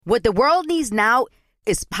What the world needs now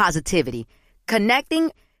is positivity.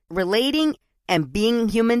 Connecting, relating, and being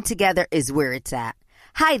human together is where it's at.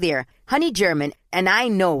 Hi there, Honey German, and I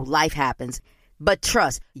know life happens, but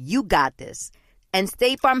trust, you got this. And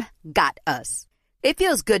State Farm got us. It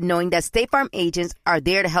feels good knowing that State Farm agents are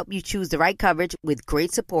there to help you choose the right coverage with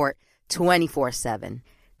great support 24/7.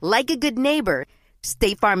 Like a good neighbor,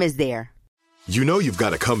 State Farm is there. You know you've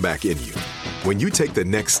got a comeback in you. When you take the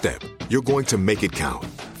next step, you're going to make it count.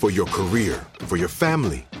 For your career, for your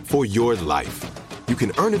family, for your life. You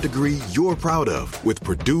can earn a degree you're proud of with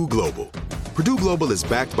Purdue Global. Purdue Global is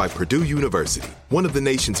backed by Purdue University, one of the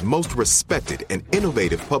nation's most respected and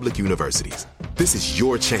innovative public universities. This is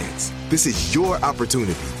your chance. This is your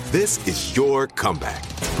opportunity. This is your comeback.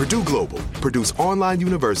 Purdue Global, Purdue's online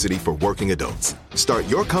university for working adults. Start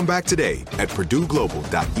your comeback today at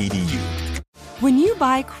purdueglobal.edu. When you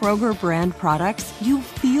buy Kroger brand products, you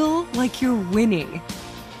feel like you're winning.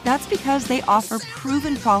 That's because they offer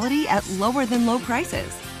proven quality at lower than low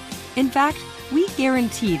prices. In fact, we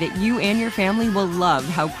guarantee that you and your family will love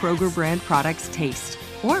how Kroger brand products taste,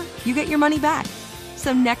 or you get your money back.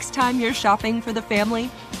 So next time you're shopping for the family,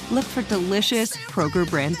 look for delicious Kroger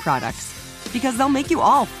brand products, because they'll make you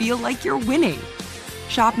all feel like you're winning.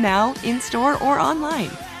 Shop now, in-store, or online.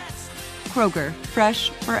 Kroger, fresh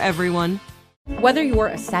for everyone. Whether you're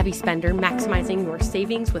a savvy spender maximizing your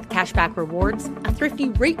savings with cashback rewards, a thrifty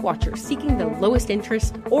rate watcher seeking the lowest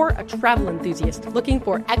interest, or a travel enthusiast looking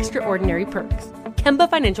for extraordinary perks, Kemba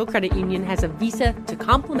Financial Credit Union has a visa to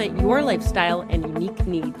complement your lifestyle and unique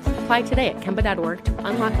needs. Apply today at Kemba.org to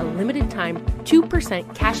unlock a limited-time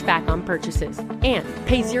 2% cash back on purchases and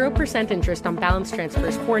pay 0% interest on balance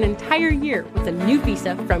transfers for an entire year with a new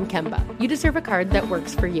visa from Kemba. You deserve a card that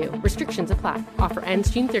works for you. Restrictions apply. Offer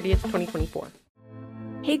ends June 30th, 2024.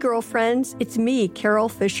 Hey girlfriends, it's me, Carol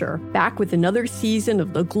Fisher, back with another season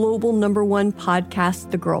of the global #1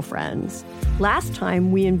 podcast, The Girlfriends. Last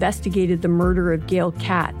time, we investigated the murder of Gail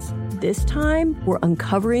Katz. This time, we're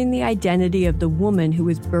uncovering the identity of the woman who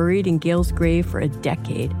was buried in Gail's grave for a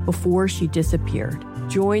decade before she disappeared.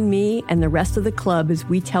 Join me and the rest of the club as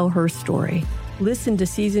we tell her story. Listen to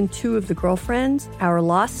Season 2 of The Girlfriends, Our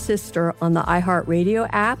Lost Sister on the iHeartRadio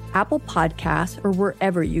app, Apple Podcasts, or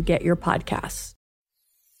wherever you get your podcasts.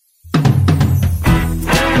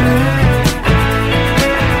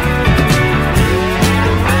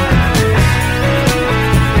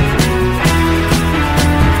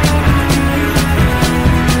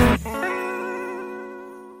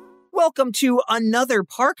 Welcome to another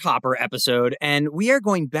Park Hopper episode, and we are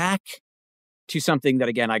going back to something that,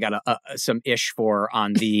 again, I got some ish for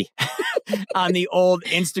on the on the old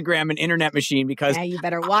Instagram and internet machine, because yeah, you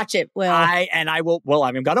better watch it, Will. I'm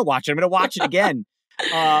going to watch it. I'm going to watch it again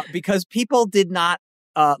because people did not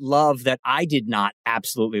love that I did not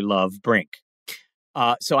absolutely love Brink.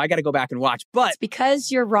 So I got to go back and watch. But it's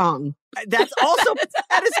because you're wrong. That's also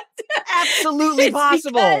that is absolutely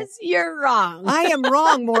possible. Because you're wrong. I am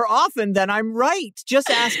wrong more often than I'm right. Just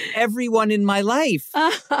ask everyone in my life.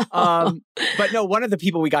 But no, one of the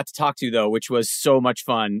people we got to talk to, though, which was so much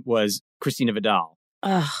fun, was Christina Vidal.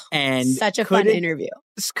 And such a fun interview.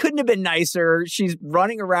 This couldn't have been nicer. She's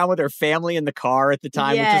running around with her family in the car at the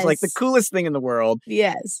time, which is like the coolest thing in the world.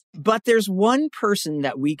 Yes. But there's one person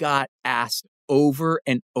that we got asked over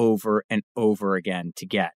and over and over again to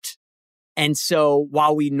get. And so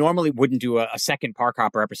while we normally wouldn't do a second Park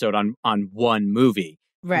Hopper episode on one movie,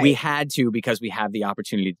 we had to, because we have the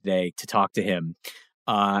opportunity today to talk to him.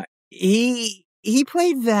 He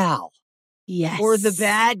played Val. Yes. Or the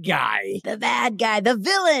bad guy. The bad guy, the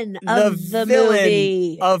villain of the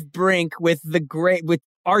movie. Of Brink, with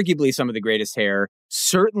arguably some of the greatest hair,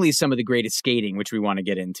 certainly some of the greatest skating, which we want to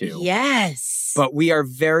get into. Yes. But we are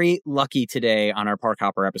very lucky today on our Park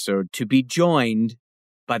Hopper episode to be joined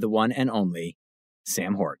by the one and only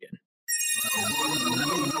Sam Horrigan.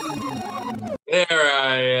 There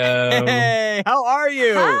I am. Hey, how are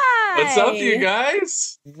you? Hi. What's up, you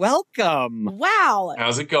guys? Welcome. Wow.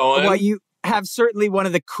 How's it going? Well, you have certainly one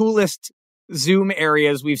of the coolest Zoom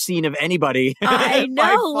areas we've seen of anybody. I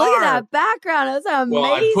know. Look at that background. That's amazing.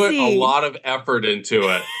 Well, I put a lot of effort into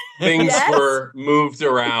it. Things were moved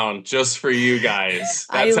around just for you guys.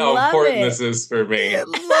 That's how important this is for me. It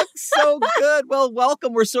looks so good. Well,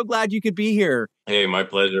 welcome. We're so glad you could be here. Hey, my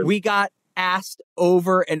pleasure. We got asked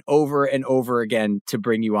over and over and over again to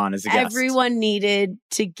bring you on as a guest. Everyone needed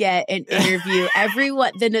to get an interview.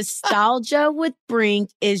 The nostalgia with Brink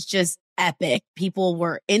is just epic. People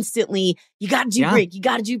were instantly, you got to do Brink. You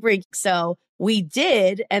got to do Brink. So we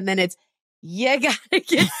did. And then it's You gotta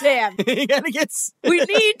get Sam. You gotta get. We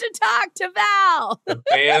need to talk to Val. The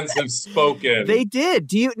fans have spoken. They did.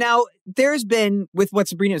 Do you now? There's been, with what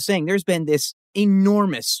Sabrina was saying, there's been this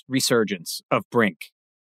enormous resurgence of Brink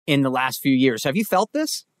in the last few years. Have you felt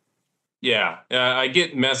this? Yeah, I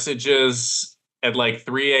get messages at like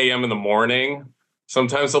 3 a.m. in the morning.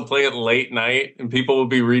 Sometimes I'll play it late night, and people will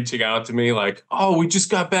be reaching out to me like, "Oh, we just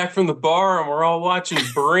got back from the bar, and we're all watching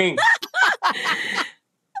Brink."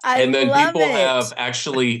 And then people have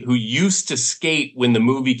actually, who used to skate when the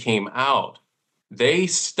movie came out, they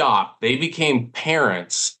stopped. They became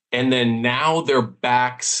parents, and then now they're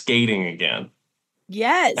back skating again.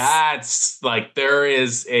 Yes. That's like, there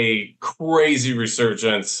is a crazy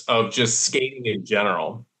resurgence of just skating in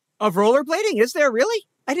general. Of rollerblading? Is there really?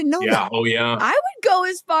 I didn't know that. Oh, yeah. I would go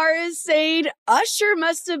as far as saying Usher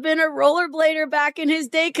must have been a rollerblader back in his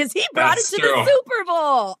day because he brought it to the Super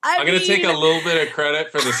Bowl. I'm going to take a little bit of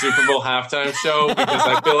credit for the Super Bowl halftime show because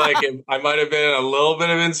I feel like I might have been a little bit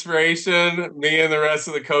of inspiration, me and the rest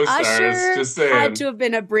of the co-stars. Usher just saying. had to have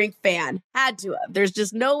been a Brink fan. Had to have. There's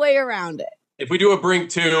just no way around it. If we do a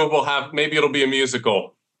Brink 2, maybe it'll be a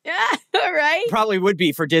musical. Yeah, right? Probably would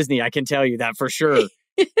be for Disney, I can tell you that for sure.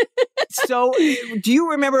 So, do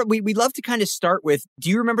you remember, we'd love to kind of start with, do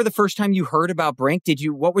you remember the first time you heard about Brink?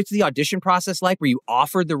 What was the audition process like? Were you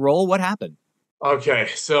offered the role? What happened? Okay,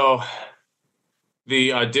 so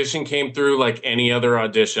the audition came through like any other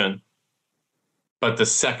audition. But the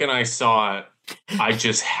second I saw it, I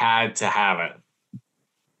just had to have it.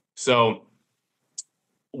 So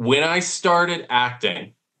when I started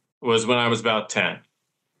acting was when I was about 10.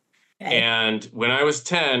 Okay. And when I was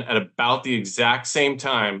 10, at about the exact same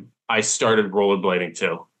time, I started rollerblading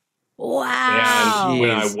too. Wow. And when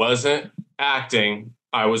I wasn't acting,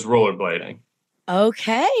 I was rollerblading.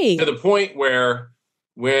 Okay. To the point where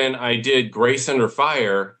when I did Grace Under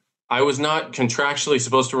Fire, I was not contractually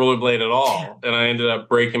supposed to rollerblade at all. And I ended up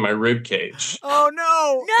breaking my rib cage. Oh,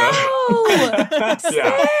 no. Yeah. So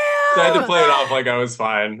I had to play it off like I was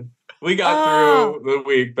fine. We got through the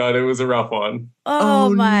week, but it was a rough one. Oh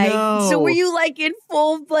my. No. So were you like in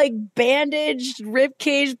full like bandaged rib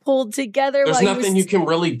cage pulled together? There's nothing you can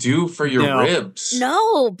really do for your ribs.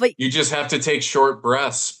 No, but you just have to take short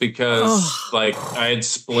breaths because like I had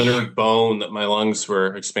splintered bone that my lungs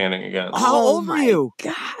were expanding against. How old were you?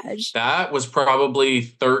 Gosh. That was probably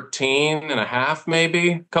 13 and a half,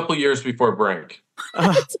 maybe. A couple years before Brink.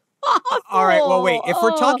 That's awful. All right, well, wait. If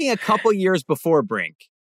we're talking a couple years before Brink,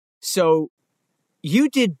 so you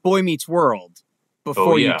did Boy Meets World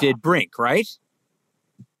before you did Brink, right?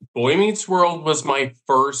 Boy Meets World was my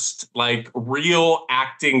first, like, real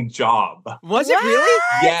acting job. Was it really?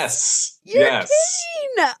 Yes. You're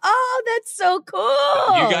kidding. Oh, that's so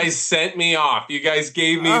cool. You guys sent me off. You guys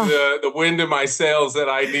gave me the wind in my sails that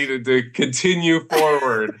I needed to continue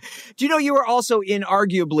forward. Do you know you were also in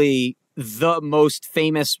arguably the most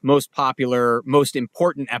famous, most popular, most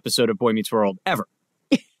important episode of Boy Meets World ever?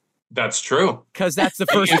 That's true. Because that's the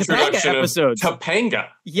first Topanga episode. Topanga.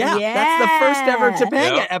 Yeah, that's the first ever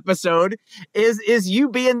Topanga episode. Is you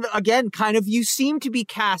being, again, kind of, you seem to be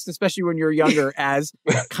cast, especially when you're younger, as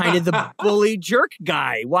kind of the bully jerk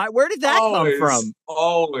guy. Where did that come from?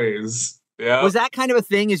 Always. Yeah. Was that kind of a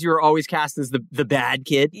thing, as you were always cast as the bad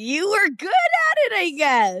kid? You were good at it, I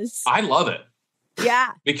guess. I love it.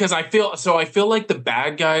 Yeah. Because I feel like the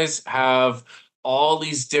bad guys have all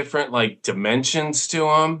these different like dimensions to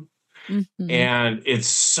them. Mm-hmm. And it's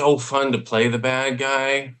so fun to play the bad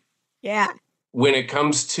guy. Yeah. When it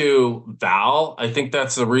comes to Val, I think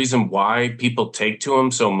that's the reason why people take to him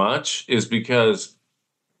so much is because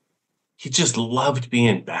he just loved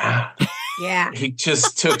being bad. Yeah. He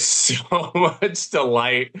just took so much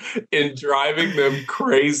delight in driving them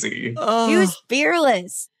crazy. He was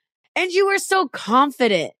fearless. And you were so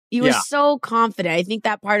confident. You were so confident. I think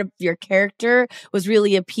that part of your character was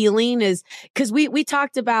really appealing is because we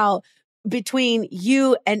talked about between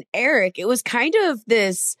you and Eric, it was kind of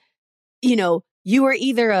this, you were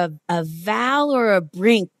either a Val or a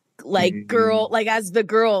Brink, like girl, like as the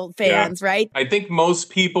girl fans, right? I think most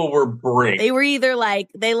people were Brink. They were either like,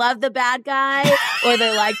 they loved the bad guy or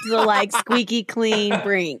they liked the like squeaky clean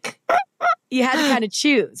Brink. You had to kind of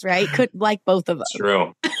choose, right? Couldn't like both of them.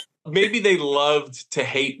 True. Maybe they loved to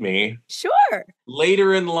hate me. Sure.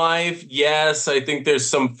 Later in life, yes, I think there's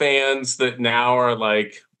some fans that now are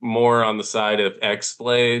like more on the side of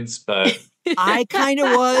X-Blades, but I kind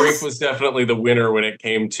of was. Brink was definitely the winner when it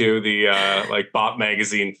came to the like Bop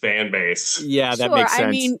Magazine fan base. Yeah, that makes sense.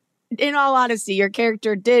 I mean, in all honesty, your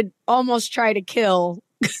character did almost try to kill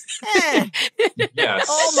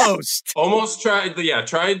Yes. Almost tried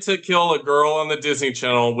to kill a girl on the Disney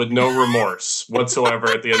Channel with no remorse whatsoever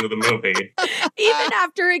at the end of the movie. Even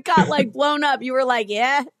after it got like blown up, you were like,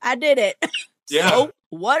 yeah, I did it. Yeah. So,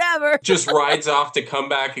 whatever. Just rides off to come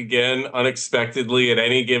back again unexpectedly at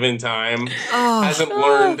any given time. Hasn't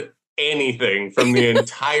learned anything from the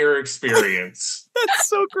entire experience. That's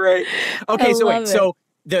so great. Okay, so wait. So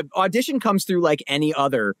the audition comes through like any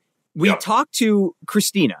other. We talked to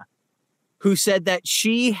Christina, who said that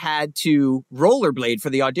she had to rollerblade for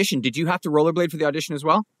the audition. Did you have to rollerblade for the audition as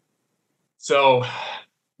well? So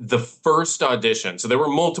the first audition, so there were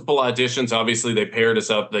multiple auditions. Obviously, they paired us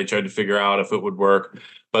up. They tried to figure out if it would work.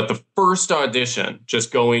 But the first audition,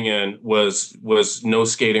 just going in, was no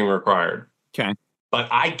skating required. Okay. But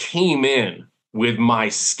I came in with my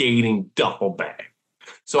skating duffel bag.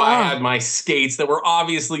 So I had my skates that were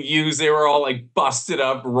obviously used. They were all like busted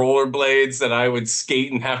up rollerblades that I would skate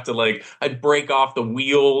and have to like, I'd break off the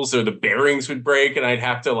wheels or the bearings would break and I'd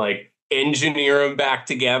have to like engineer them back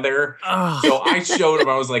together. So I showed him,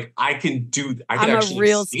 I was like, I can I'm a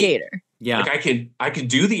real skater. Yeah. Like I can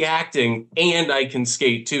do the acting and I can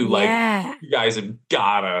skate too. Yeah. Like, you guys have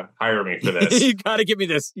gotta hire me for this. You gotta give me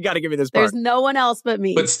this. You gotta give me this part. There's no one else but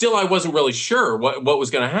me. But still, I wasn't really sure what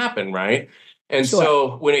was going to happen, right? And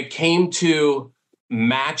so when it came to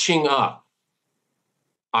matching up,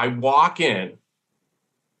 I walk in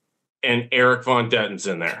and Eric Von Detten's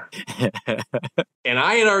in there. And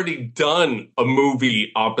I had already done a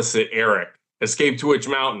movie opposite Eric, Escape to Witch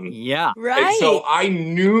Mountain. Yeah. Right. And so I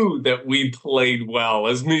knew that we played well,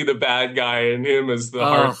 as me the bad guy and him as the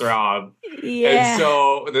heartthrob. Yeah. And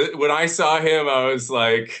so when I saw him, I was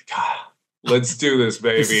like, God, let's do this,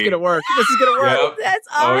 baby. This is going to work. This is going to work. Yep. That's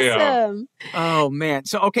awesome. Oh, man.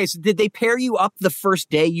 So, okay. So did they pair you up the first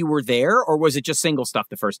day you were there, or was it just single stuff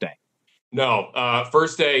the first day? No.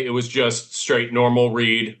 First day, it was just straight normal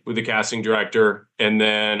read with the casting director. And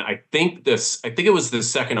then I think it was the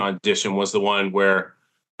second audition was the one where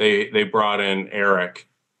they brought in Eric.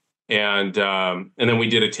 And then we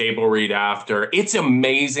did a table read after. It's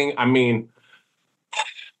amazing. I mean,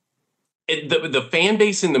 the fan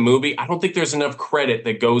base in the movie, I don't think there's enough credit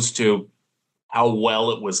that goes to how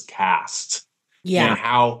well it was cast. Yeah. And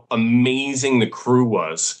how amazing the crew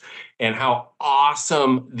was. And how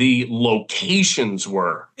awesome the locations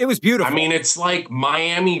were. It was beautiful. I mean, it's like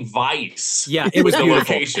Miami Vice. Yeah, it was the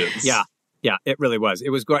beautiful. Locations. Yeah, it really was. It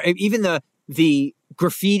was great. Even the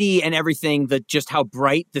graffiti and everything, just how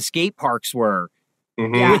bright the skate parks were.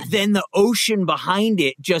 Mm-hmm. Yeah. With then the ocean behind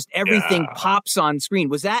it, just everything pops on screen.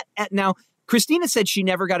 Was that now? Christina said she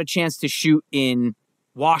never got a chance to shoot in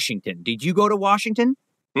Washington. Did you go to Washington?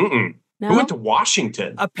 Mm-mm. No? Who went to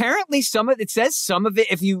Washington? Apparently, it says some of it,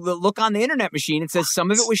 if you look on the internet machine, it says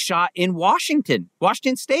some of it was shot in Washington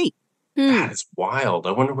State. That is wild.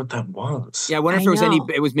 I wonder what that was. Yeah, I wonder if there was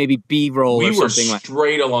it was maybe B-roll or something. We were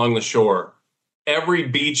straight along the shore. Every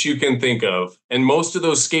beach you can think of. And most of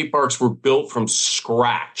those skate parks were built from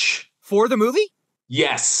scratch. For the movie?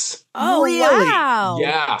 Yes. Oh, really? Wow.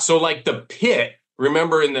 Yeah. So like the pit,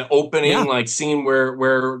 remember in the opening like scene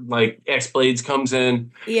where like X-Blades comes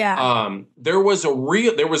in? Yeah. There was the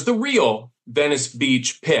real Venice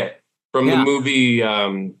Beach pit from the movie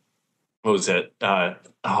what was it?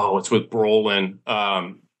 It's with Brolin.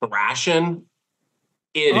 Thrashin'.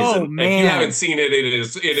 It is. If you haven't seen it,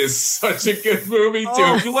 it is such a good movie too.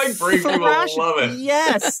 If you like Brink, you will love it.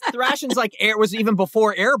 Yes, Thrashin's was even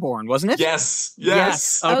before Airborne, wasn't it? Yes.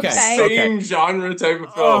 Okay. Same genre type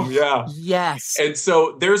of film. Yeah. Yes. And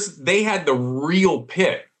so they had the real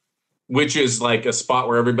pit, which is like a spot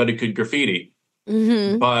where everybody could graffiti.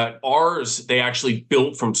 Mm-hmm. But ours, they actually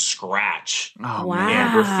built from scratch. Oh, wow. And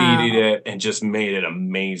graffitied it and just made it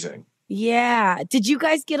amazing. Yeah. Did you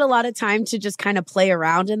guys get a lot of time to just kind of play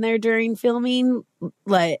around in there during filming?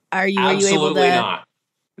 Like, were you able to? Absolutely not.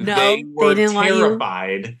 No, they were didn't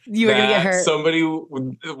terrified you were going to get hurt. Somebody,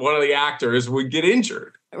 one of the actors, would get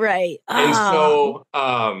injured. Right. And so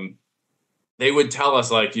they would tell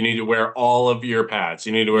us, like, you need to wear all of your pads.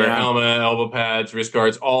 You need to wear helmet, elbow pads, wrist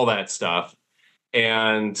guards, all that stuff.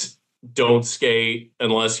 And don't skate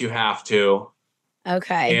unless you have to.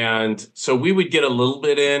 Okay. And so we would get a little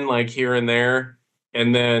bit in, like, here and there.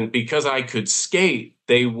 And then because I could skate,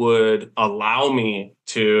 they would allow me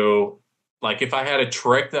to, like, if I had a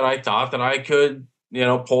trick that I thought that I could,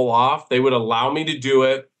 pull off, they would allow me to do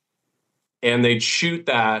it. And they'd shoot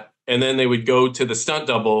that. And then they would go to the stunt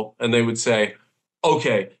double and they would say,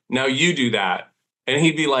 okay, now you do that. And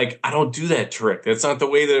he'd be like, I don't do that trick. That's not the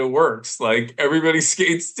way that it works. Like, everybody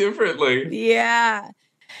skates differently. Yeah.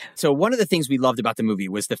 So one of the things we loved about the movie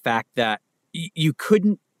was the fact that you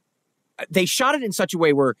couldn't. They shot it in such a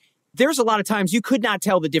way where there's a lot of times you could not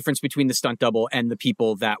tell the difference between the stunt double and the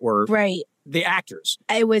people that were the actors.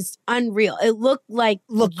 It was unreal. It looked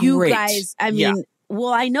you great. Guys. I mean,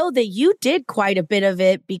 well, I know that you did quite a bit of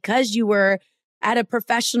it because you were at a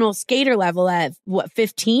professional skater level at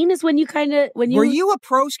 15 is when you were you a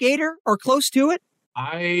pro skater or close to it?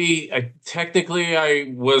 I technically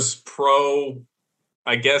I was pro,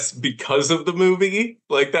 I guess, because of the movie.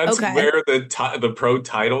 Like that's where the pro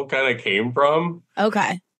title kind of came from.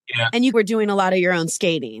 Okay. Yeah. And you were doing a lot of your own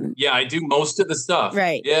skating. Yeah, I do most of the stuff.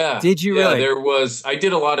 Right. Yeah. Did you really? I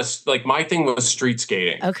did a lot of, like, my thing was street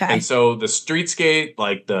skating. Okay. And so the street skate,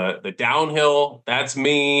 like the downhill, that's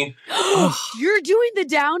me. You're doing the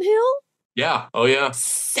downhill? Yeah. Oh, yeah.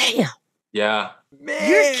 Sam. Yeah. Man.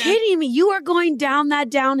 You're kidding me. You are going down that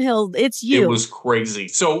downhill. It's you. It was crazy.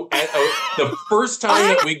 So the first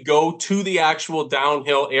time that we go to the actual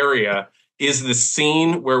downhill area is the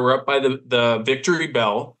scene where we're up by the Victory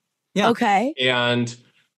Bell. Yeah. Okay. And,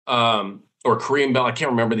 or Korean Bell, I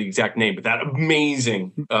can't remember the exact name, but that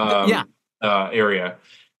amazing area.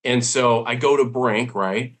 And so I go to Brink,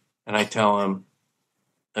 right? And I tell him,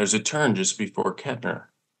 there's a turn just before Kettner.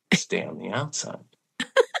 Stay on the outside.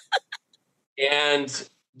 And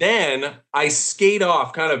then I skate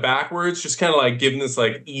off kind of backwards, just kind of like giving this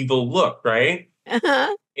like evil look, right?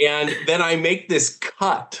 Uh-huh. And then I make this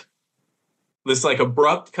cut, this like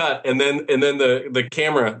abrupt cut, and then the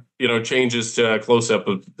camera, changes to a close up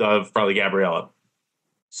of probably Gabriella.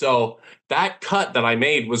 So that cut that I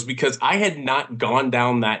made was because I had not gone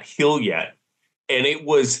down that hill yet. And it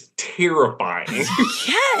was terrifying.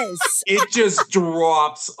 Yes. It just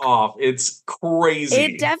drops off. It's crazy.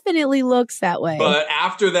 It definitely looks that way. But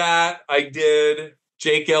after that, I did.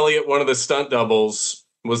 Jake Elliott, one of the stunt doubles,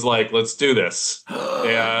 was like, let's do this.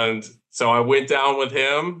 And so I went down with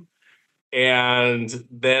him. And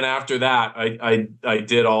then after that, I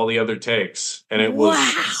did all the other takes. And it was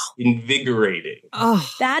invigorating. Oh,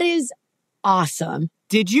 that is awesome.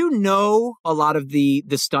 Did you know a lot of the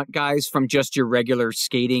stunt guys from just your regular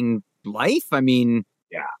skating life? I mean,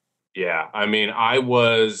 yeah. I mean, I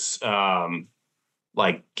was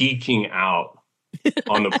like geeking out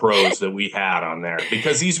on the pros that we had on there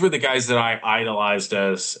because these were the guys that I idolized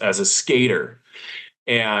as a skater,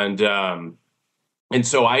 and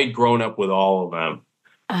so I had grown up with all of them.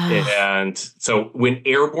 And so when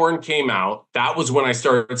Airborne came out, that was when I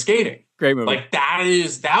started skating. Great movie. Like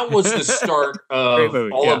that was the start of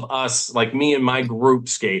all of us, like me and my group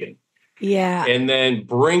skating. Yeah. And then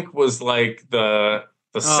Brink was like the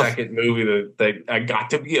second movie that I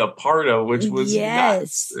got to be a part of, which was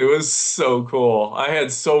nuts. It was so cool. I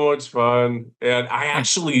had so much fun. And I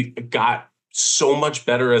actually got so much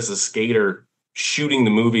better as a skater shooting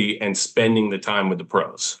the movie and spending the time with the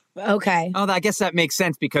pros. Okay. Oh, I guess that makes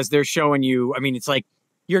sense because they're showing you, I mean, it's like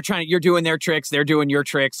you're doing their tricks, they're doing your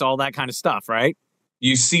tricks, all that kind of stuff, right?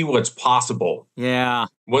 You see what's possible. Yeah.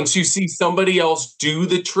 Once you see somebody else do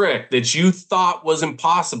the trick that you thought was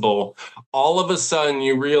impossible, all of a sudden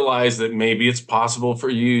you realize that maybe it's possible for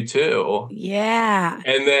you too. Yeah.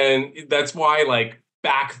 And then that's why like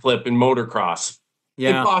backflip in motocross.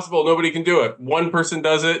 Yeah. Impossible. Nobody can do it. One person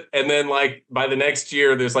does it. And then like by the next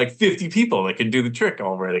year, there's like 50 people that can do the trick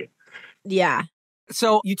already. Yeah.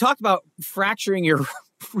 So you talked about fracturing your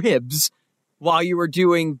ribs while you were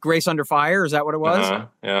doing Grace Under Fire. Is that what it was?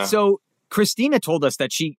 Yeah. So Christina told us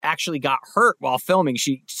that she actually got hurt while filming.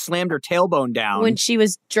 She slammed her tailbone down. When she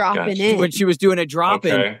was dropping in. When she was doing a drop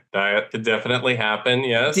in. That could definitely happen,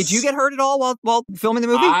 yes. Did you get hurt at all while filming the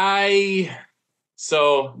movie?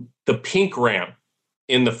 So the pink ramp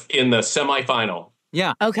in the semifinal.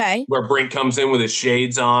 Yeah. Okay. Where Brink comes in with his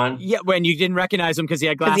shades on. Yeah, when you didn't recognize him because he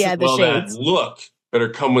had glasses. He had the shades. That look better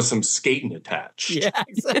come with some skating attached. Yeah,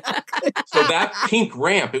 exactly. So that pink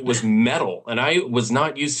ramp, it was metal. And I was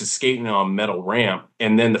not used to skating on a metal ramp.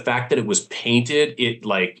 And then the fact that it was painted, it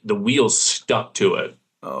like the wheels stuck to it.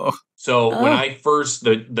 Oh. So when I first,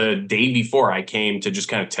 the day before I came to just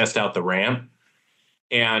kind of test out the ramp,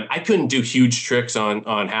 and I couldn't do huge tricks on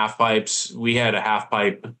half pipes. We had a half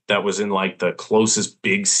pipe that was in like the closest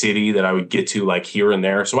big city that I would get to like here and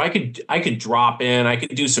there. So I could drop in, I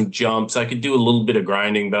could do some jumps, I could do a little bit of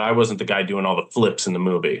grinding, but I wasn't the guy doing all the flips in the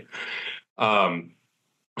movie. And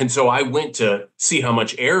so I went to see how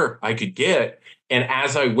much air I could get. And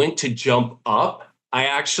as I went to jump up, I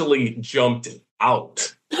actually jumped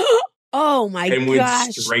out. Oh my gosh. And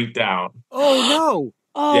went straight down. Oh no.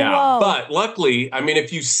 Oh, yeah, whoa. But luckily, I mean,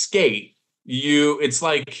 if you skate, it's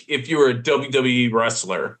like if you were a WWE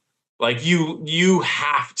wrestler, like you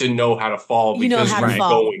have to know how to fall because you know how to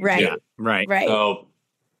fall, right? Right. Right. So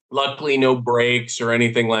Luckily, no breaks or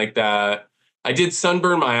anything like that. I did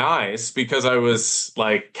sunburn my eyes because I was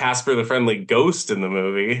like Casper the Friendly Ghost in the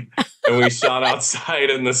movie, and we shot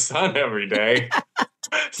outside in the sun every day.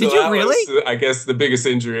 So Did you that really? was, I guess, the biggest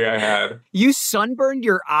injury I had. You sunburned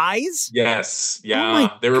your eyes? Yes. Yeah. Oh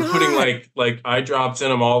my they were God. putting like eye drops in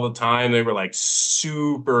them all the time. They were like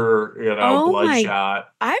super, bloodshot.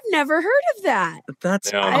 I've never heard of that.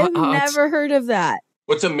 That's I've never heard of that.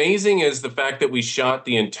 What's amazing is the fact that we shot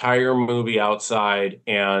the entire movie outside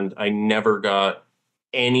and I never got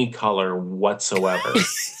any color whatsoever.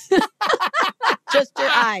 Just your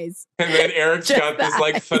eyes. And then Eric's got this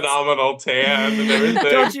like phenomenal tan and everything.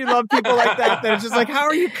 Don't you love people like that? They're just like, how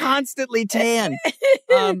are you constantly tan?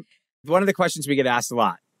 One of the questions we get asked a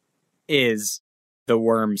lot is the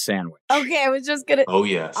worm sandwich. Okay, I was just gonna. Oh,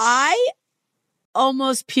 yes. I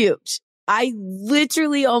almost puked. I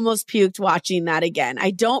literally almost puked watching that again.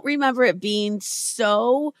 I don't remember it being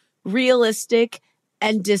so realistic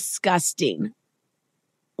and disgusting.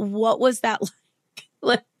 What was that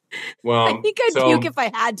like? Well, I think I'd puke if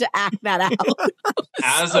I had to act that out.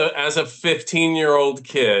 as a 15-year-old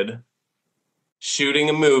kid shooting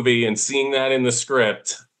a movie and seeing that in the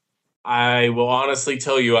script, I will honestly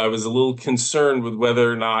tell you I was a little concerned with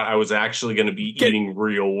whether or not I was actually going to be eating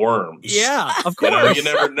real worms. Yeah, of course. You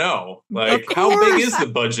never know. Like, how big is the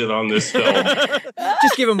budget on this film?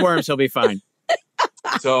 Just give him worms, he'll be fine.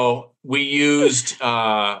 So we used,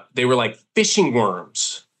 they were like fishing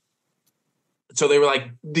worms. So they were like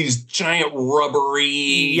these giant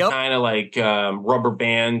rubbery kind of like rubber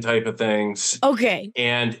band type of things. Okay.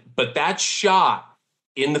 But that shot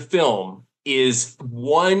in the film is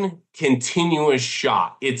one continuous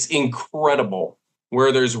shot. It's incredible.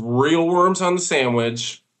 Where there's real worms on the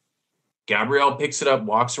sandwich, Gabrielle picks it up,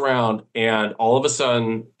 walks around, and all of a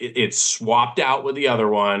sudden it's swapped out with the other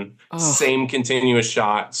one. Oh. Same continuous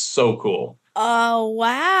shot. So cool. Oh,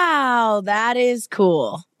 wow. That is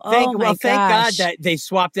cool. Thank God that they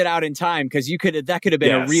swapped it out in time, because that could have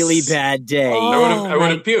been a really bad day. Oh, I would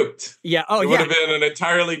have puked. Yeah. It would have been an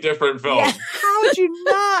entirely different film. Yeah. How would you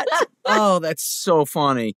not? Oh, that's so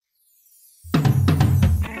funny.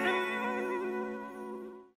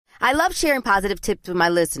 I love sharing positive tips with my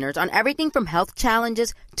listeners on everything from health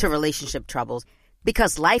challenges to relationship troubles,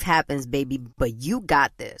 because life happens, baby, but you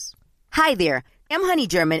got this. Hi there, I'm Honey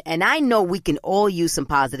German, and I know we can all use some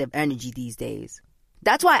positive energy these days.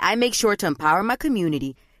 That's why I make sure to empower my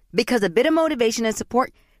community, because a bit of motivation and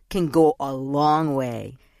support can go a long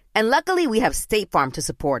way. And luckily, we have State Farm to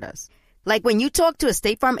support us. Like when you talk to a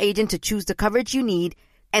State Farm agent to choose the coverage you need,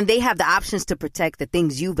 and they have the options to protect the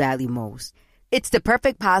things you value most. It's the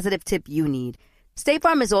perfect positive tip you need. State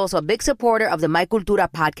Farm is also a big supporter of the My Cultura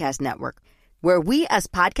podcast network, where we as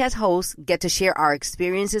podcast hosts get to share our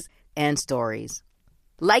experiences and stories.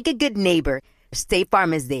 Like a good neighbor, State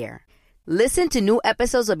Farm is there. Listen to new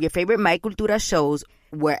episodes of your favorite My Cultura shows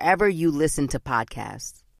wherever you listen to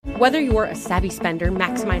podcasts. Whether you're a savvy spender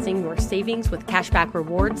maximizing your savings with cashback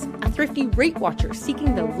rewards, a thrifty rate watcher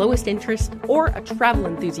seeking the lowest interest, or a travel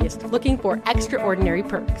enthusiast looking for extraordinary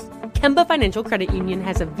perks, Kemba Financial Credit Union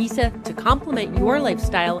has a visa to complement your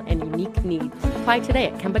lifestyle and unique needs. Apply today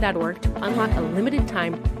at Kemba.org to unlock a limited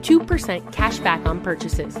time 2% cash back on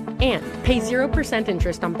purchases and pay 0%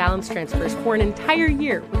 interest on balance transfers for an entire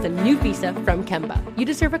year with a new visa from Kemba. You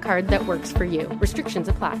deserve a card that works for you. Restrictions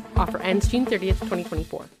apply. Offer ends June 30th,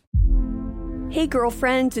 2024. Hey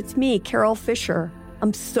girlfriends, it's me, Carol Fisher.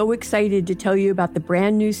 I'm so excited to tell you about the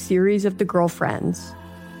brand new series of The Girlfriends.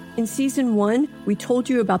 In season 1, we told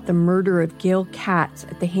you about the murder of Gail Katz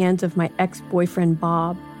at the hands of my ex-boyfriend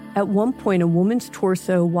Bob. At one point, a woman's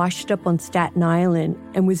torso washed up on Staten Island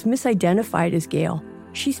and was misidentified as Gail.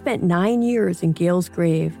 She spent 9 years in Gail's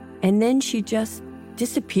grave, and then she just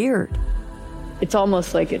disappeared. It's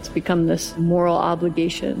almost like it's become this moral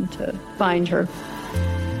obligation to find her.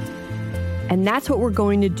 And that's what we're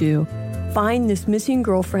going to do. Find this missing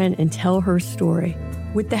girlfriend and tell her story.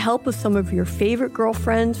 With the help of some of your favorite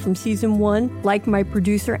girlfriends from season 1, like my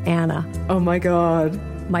producer, Anna. Oh my God.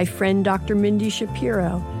 My friend, Dr. Mindy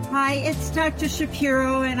Shapiro. Hi, it's Dr.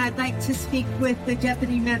 Shapiro, and I'd like to speak with the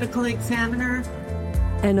deputy medical examiner.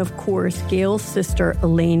 And of course, Gail's sister,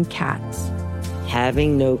 Elaine Katz.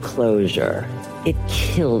 Having no closure, it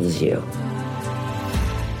kills you.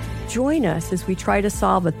 Join us as we try to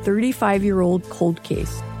solve a 35-year-old cold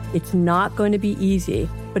case. It's not going to be easy,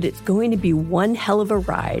 but it's going to be one hell of a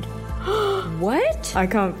ride. What? I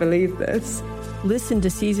can't believe this. Listen to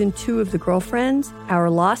season 2 of The Girlfriends, Our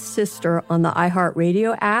Lost Sister on the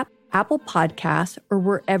iHeartRadio app, Apple Podcasts, or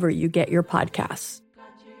wherever you get your podcasts.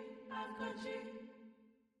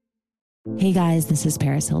 Hey guys, this is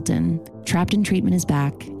Paris Hilton. Trapped in Treatment is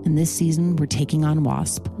back, and this season we're taking on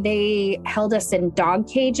WASP. They held us in dog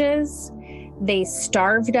cages. They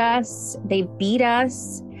starved us. They beat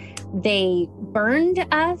us. They burned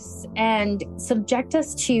us and subject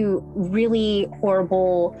us to really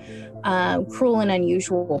horrible, cruel and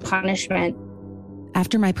unusual punishment.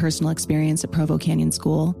 After my personal experience at Provo Canyon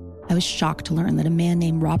School, I was shocked to learn that a man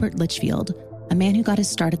named Robert Litchfield, a man who got his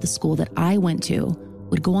start at the school that I went to,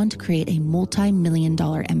 would go on to create a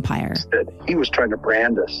multi-million-dollar empire. He was trying to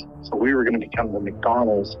brand us, so we were going to become the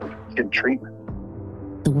McDonald's of kid treatment.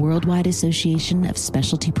 The Worldwide Association of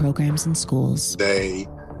Specialty Programs in Schools. They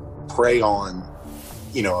prey on,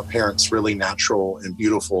 a parent's really natural and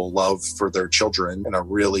beautiful love for their children in a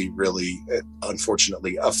really, really,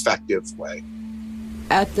 unfortunately, effective way.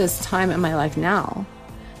 At this time in my life now,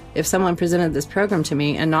 if someone presented this program to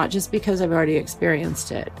me, and not just because I've already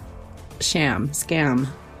experienced it, sham, scam,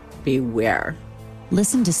 beware.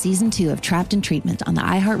 Listen to Season 2 of Trapped in Treatment on the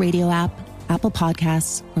iHeartRadio app, Apple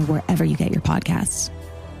Podcasts, or wherever you get your podcasts.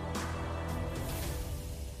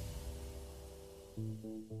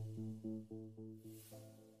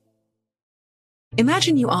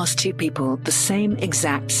 Imagine you ask two people the same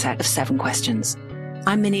exact set of 7 questions.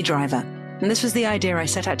 I'm Minnie Driver, and this was the idea I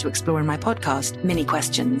set out to explore in my podcast, Mini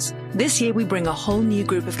Questions. This year, we bring a whole new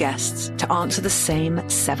group of guests to answer the same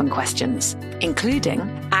 7 questions, including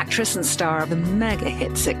actress and star of the mega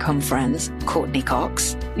hit sitcom Friends, Courtney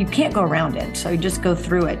Cox. You can't go around it, so you just go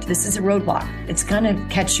through it. This is a roadblock. It's going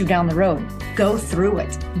to catch you down the road. Go through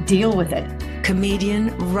it. Deal with it.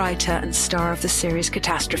 Comedian, writer, and star of the series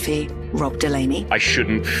Catastrophe, Rob Delaney. I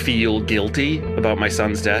shouldn't feel guilty about my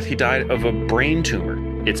son's death. He died of a brain tumor.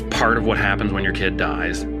 It's part of what happens when your kid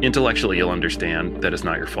dies. Intellectually, you'll understand that it's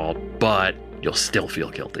not your fault, but you'll still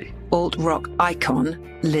feel guilty. Alt-rock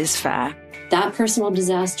icon, Liz Phair. That personal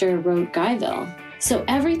disaster wrote Guyville. So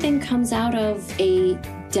everything comes out of a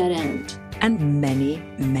dead end. And many,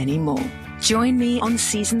 many more. Join me on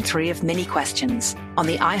Season 3 of Mini Questions on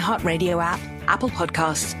the iHeartRadio app, Apple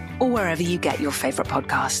Podcasts, or wherever you get your favorite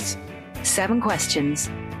podcasts. 7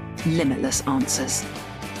 questions, limitless answers.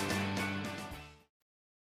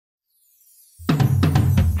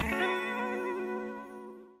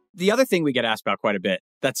 The other thing we get asked about quite a bit,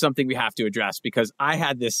 that's something we have to address because I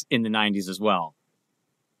had this in the 90s as well.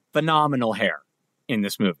 Phenomenal hair in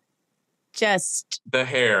this movie. Just the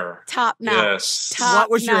hair. Top notch. Yes. Top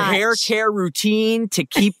what was your notch. hair care routine to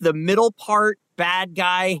keep the middle part bad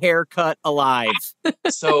guy haircut alive?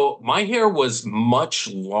 So my hair was much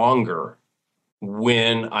longer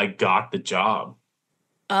when I got the job.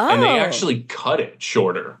 Oh. And they actually cut it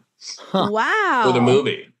shorter. Wow. For the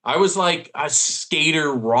movie. I was like a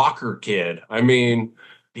skater rocker kid. I mean,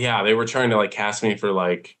 yeah, they were trying to cast me for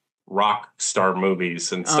rock star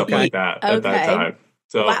movies and stuff like that at that time.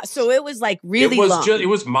 So, wow. So it was really long. It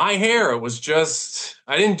was my hair. It was just,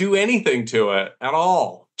 I didn't do anything to it at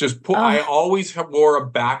all. I always wore a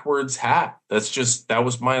backwards hat. That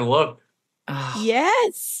was my look.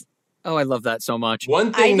 Yes. Oh, I love that so much.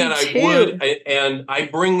 One thing that I would, and I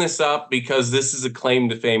bring this up because this is a claim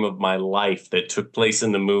to fame of my life that took place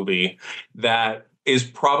in the movie that is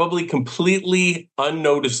probably completely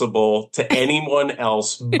unnoticeable to anyone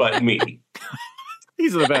else but me.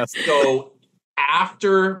 These are the best. So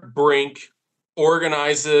after Brink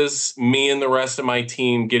organizes me and the rest of my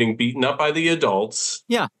team getting beaten up by the adults.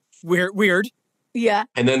 Yeah. Weird. Yeah.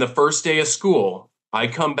 And then the first day of school, I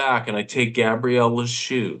come back and I take Gabriella's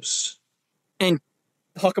shoes. And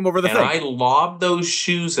hook them over the thing. And I lob those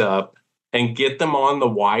shoes up and get them on the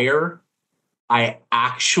wire. I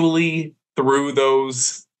actually threw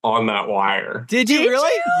those on that wire. Did you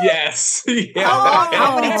really? Yes. Yeah.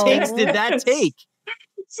 How many takes did that take?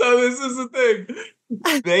 So this is the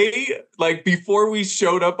thing. They, before we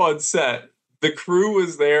showed up on set, the crew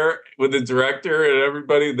was there with the director and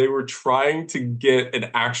everybody. They were trying to get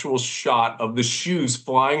an actual shot of the shoes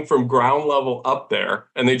flying from ground level up there.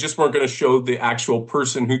 And they just weren't going to show the actual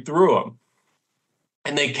person who threw them.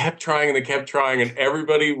 And they kept trying and they kept trying. And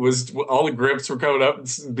everybody all the grips were coming up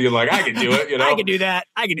and being like, I can do it. I can do that.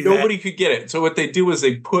 Nobody could get it. So what they do is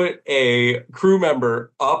they put a crew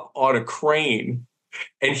member up on a crane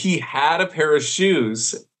and he had a pair of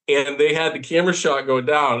shoes and they had the camera shot go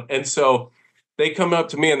down. And so they come up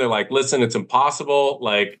to me and they're like, listen, it's impossible.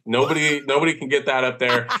 Nobody can get that up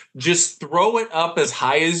there. Just throw it up as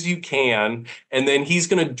high as you can. And then he's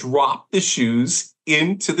going to drop the shoes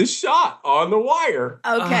into the shot on the wire.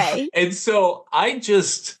 Okay. And so I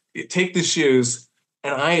just take the shoes,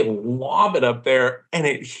 and I lob it up there, and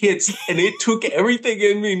it hits, and it took everything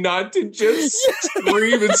in me not to just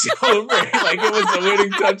scream and celebrate like it was a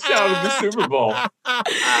winning touchdown in the Super Bowl. Oh,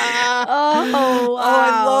 wow.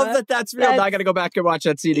 I love that. That's real. Now I got to go back and watch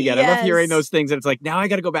that scene again. I love hearing those things, and it's like now I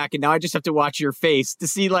got to go back, and now I just have to watch your face to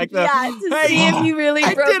see like the see if you really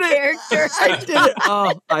broke character. I did it.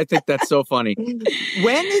 Oh, I think that's so funny.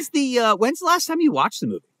 When's the last time you watched the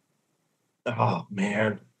movie? Oh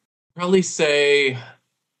man. Probably say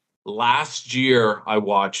last year I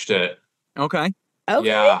watched it. Okay.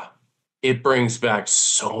 Yeah. It brings back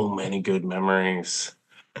so many good memories.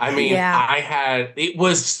 I mean, it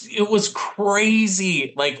was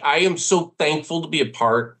crazy. Like, I am so thankful to be a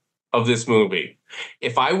part of this movie.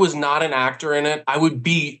 If I was not an actor in it, I would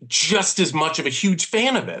be just as much of a huge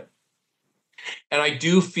fan of it. And I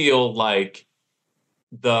do feel like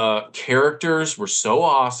the characters were so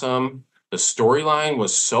awesome. The storyline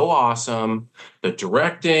was so awesome. The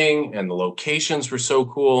directing and the locations were so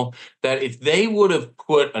cool that if they would have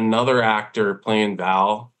put another actor playing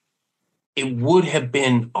Val, it would have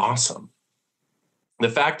been awesome. The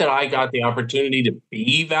fact that I got the opportunity to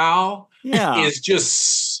be Val is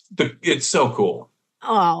just, it's so cool.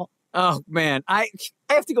 Oh man. I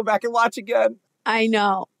have to go back and watch again. I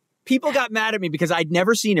know. People got mad at me because I'd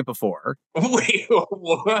never seen it before. Wait,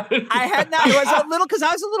 what? I had not. It was a little because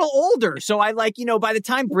I was a little older. So I by the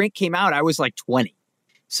time Brink came out, I was like 20.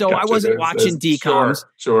 So I wasn't watching DComs.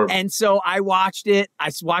 Sure. And so I watched it.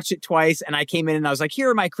 I watched it twice, and I came in and I was like,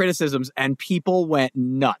 here are my criticisms. And people went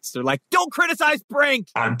nuts. They're like, don't criticize Brink.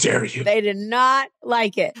 How dare you? They did not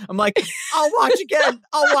like it. I'm like, I'll watch again.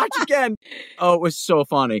 I'll watch again. Oh, it was so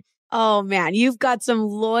funny. Oh, man, you've got some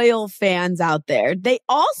loyal fans out there. They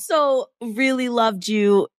also really loved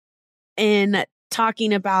you in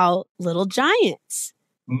talking about Little Giants.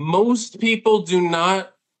 Most people do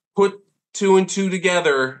not put two and two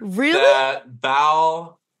together. Really? That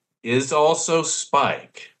Val is also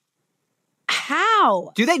Spike.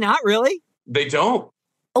 How? Do they not really? They don't.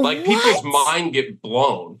 Like, people's mind get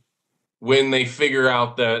blown when they figure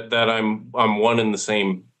out that I'm one and the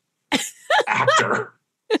same actor.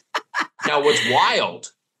 Now, what's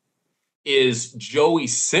wild is Joey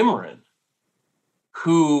Simran,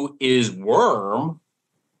 who is Worm,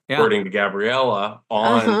 according to Gabriella,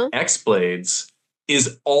 on X-Blades,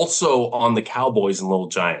 is also on the Cowboys and Little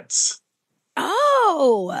Giants.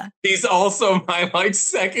 Oh! He's also my,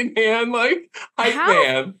 second-hand, hype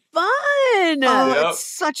man. Fun! Oh, it's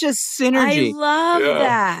such a synergy. I love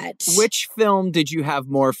that. Which film did you have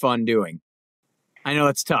more fun doing? I know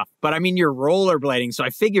it's tough, but I mean, you're rollerblading, so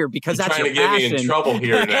I figure because You're that's trying your to passion. get me in trouble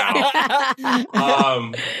here now.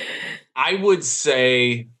 I would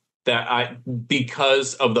say that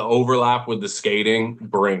because of the overlap with the skating,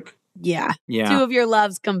 Brink. Yeah. Two of your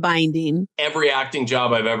loves combining. Every acting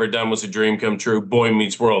job I've ever done was a dream come true. Boy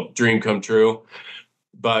Meets World, dream come true.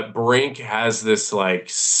 But Brink has this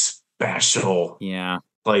special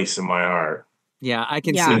place in my heart. Yeah, I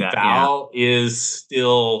can see that. Val is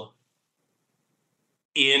still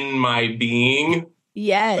in my being.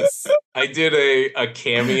 Yes. I did a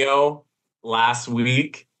cameo last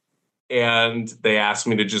week, and they asked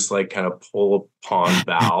me to just kind of pull upon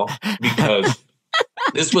Val because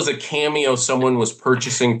this was a cameo someone was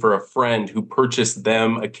purchasing for a friend who purchased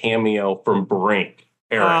them a cameo from Brink.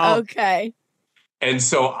 Eric. Okay. And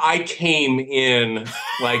so I came in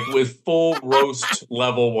with full roast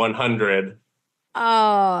level 100.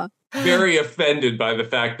 Oh. Very offended by the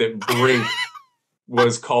fact that Brink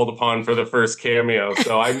was called upon for the first cameo.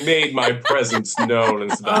 So I made my presence known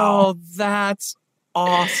as Val. Oh, that's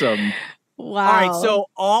awesome. Wow. All right, so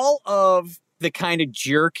all of the kind of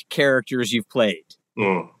jerk characters you've played,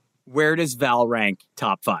 where does Val rank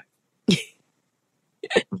top 5?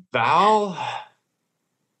 Val?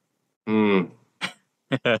 I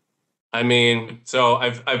mean, so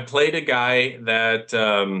I've played a guy that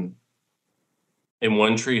in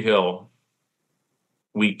One Tree Hill,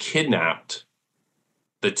 we kidnapped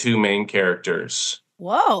the two main characters.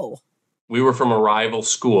 Whoa. We were from a rival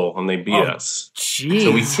school and they beat us. Geez.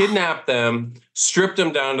 So we kidnapped them, stripped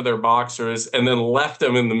them down to their boxers, and then left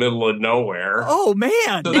them in the middle of nowhere. Oh,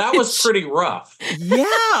 man. So that was pretty rough.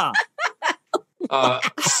 Yeah.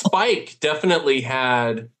 Spike definitely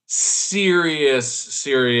had serious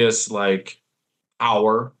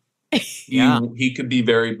power. He could be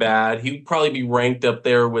very bad. He would probably be ranked up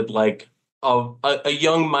there with a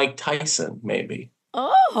young Mike Tyson, maybe.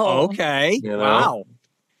 Oh, okay. You know? Wow.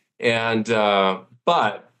 And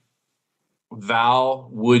but Val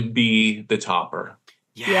would be the topper.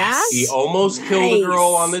 Yes. He almost killed a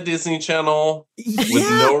girl on the Disney Channel with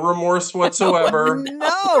no remorse whatsoever.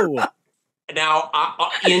 No. Now,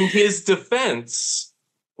 in his defense,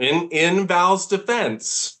 in Val's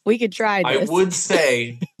defense, we could try this. I would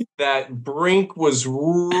say that Brink was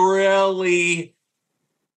really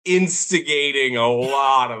instigating a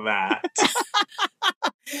lot of that.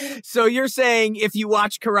 So you're saying if you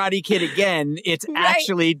watch Karate Kid again, it's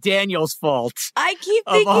actually Daniel's fault. I keep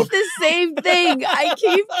thinking the same thing. I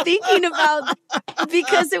keep thinking about,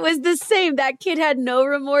 because it was the same. That kid had no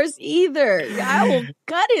remorse either. I will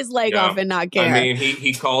cut his leg off and not care. I mean,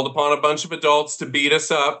 he called upon a bunch of adults to beat us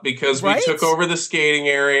up because we took over the skating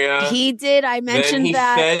area. He did. I mentioned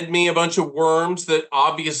that. Then he fed me a bunch of worms that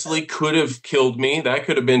obviously could have killed me. That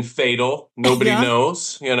could have been fatal. Nobody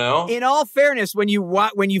knows, you know? In all fairness, when you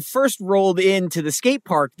first rolled into the skate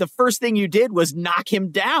park, the first thing you did was knock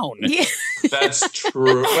him down. Yeah. That's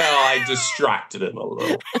true. Well, I distracted him a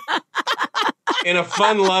little. In a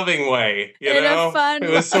fun, loving way, you know? It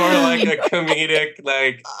was sort of like a comedic,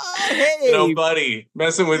 like, buddy,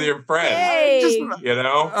 messing with your friend, you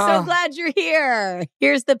know? So glad you're here.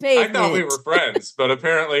 Here's the pavement. I thought we were friends, but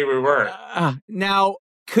apparently we weren't. Now,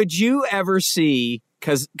 could you ever see,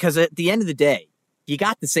 because at the end of the day, you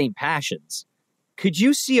got the same passions. Could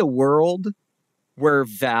you see a world where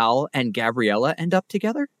Val and Gabriella end up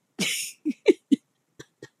together?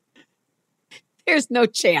 There's no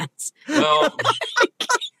chance. Well,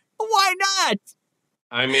 why not?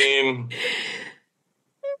 I mean,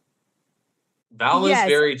 Val is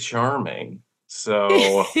very charming,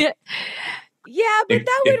 so yeah, but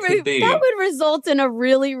that would result in a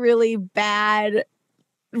really, really bad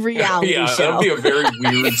reality show. That would be a very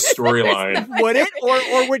weird storyline. Would it?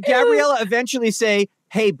 Or would Gabriella eventually say,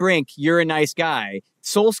 "Hey, Brink, you're a nice guy.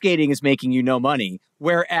 Soul skating is making you no money."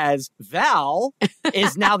 Whereas Val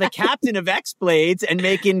is now the captain of X-Blades and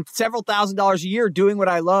making several $1,000s a year doing what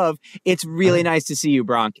I love. It's really nice to see you,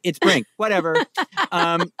 Bronk. It's Brink. Whatever.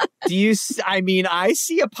 I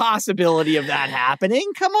see a possibility of that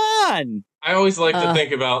happening. Come on. I always like to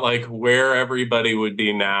think about like where everybody would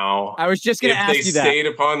be now. I was just going to ask you that. If they stayed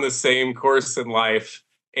upon the same course in life.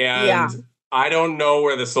 And I don't know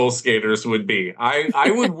where the Soul Skaters would be. I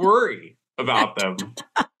would worry about them.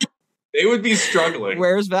 They would be struggling.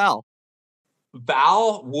 Where's Val?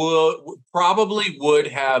 Val would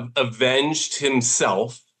have avenged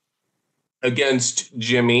himself against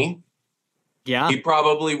Jimmy. Yeah. He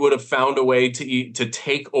probably would have found a way to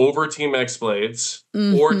take over Team X-Blades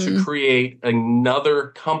or to create another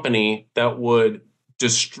company that would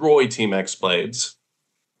destroy Team X-Blades.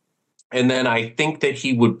 And then I think that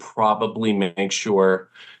he would probably make sure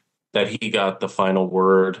that he got the final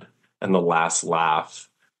word and the last laugh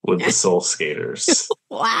with the Soul Skaters.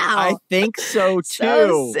 Wow. I think so, too.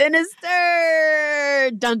 So sinister.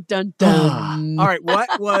 Dun, dun, dun. All right.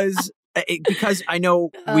 What was... because I know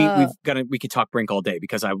we could talk Brink all day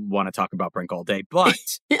because I want to talk about Brink all day,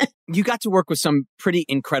 but you got to work with some pretty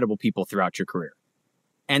incredible people throughout your career.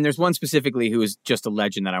 And there's one specifically who is just a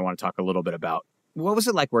legend that I want to talk a little bit about. What was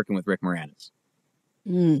it like working with Rick Moranis?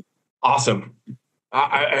 Awesome.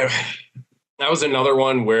 That was another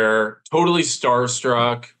one where totally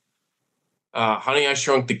starstruck. Honey, I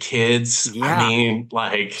Shrunk the Kids. Yeah. I mean,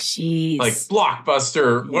 like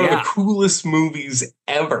blockbuster, one of the coolest movies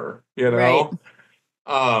ever, you know?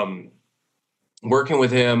 Right. Working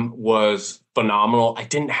with him was phenomenal. I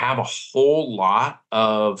didn't have a whole lot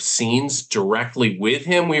of scenes directly with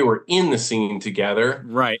him. We were in the scene together.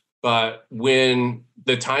 Right. But when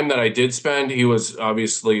the time that I did spend, he was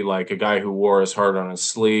obviously like a guy who wore his heart on his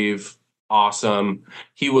sleeve. Awesome.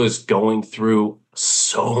 He was going through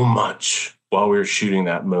so much while we were shooting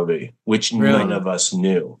that movie, which none of us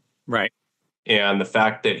knew. Right. And the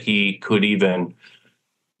fact that he could even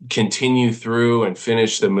continue through and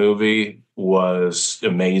finish the movie was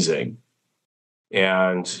amazing.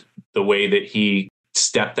 And the way that he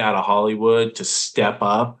stepped out of Hollywood to step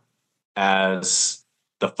up as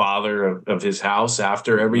the father of his house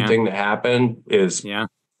after everything that happened is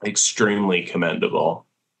extremely commendable.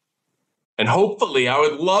 And hopefully, I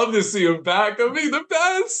would love to see him back. That'd be the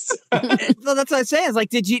best. Well, that's what I'm saying. It's like,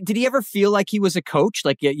 did he ever feel like he was a coach?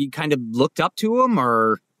 Like you kind of looked up to him,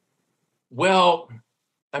 or? Well,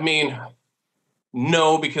 I mean,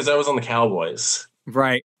 no, because I was on the Cowboys.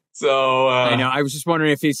 Right. So I know. I was just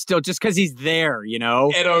wondering if he's still just because he's there, you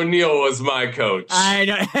know. Ed O'Neill was my coach. I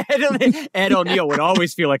know. Ed O'Neill would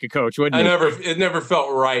always feel like a coach, wouldn't he? It never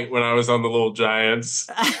felt right when I was on the Little Giants.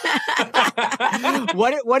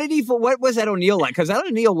 What was Ed O'Neill like? Because Ed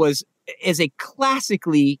O'Neill is a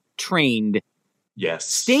classically trained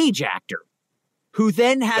stage actor who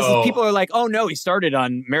then has people are like, oh no, he started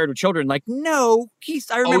on Married with Children. Like, no,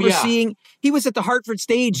 I remember seeing he was at the Hartford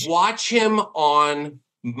stage. Watch him on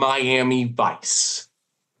Miami Vice.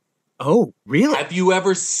 Oh, really? Have you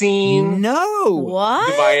ever seen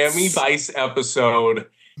What? the Miami Vice episode?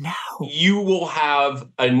 No. You will have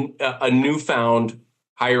a newfound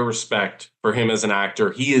higher respect for him as an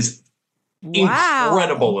actor. He is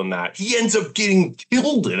incredible in that. He ends up getting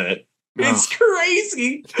killed in it. It's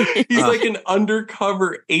crazy. He's like an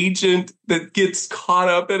undercover agent that gets caught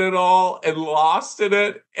up in it all and lost in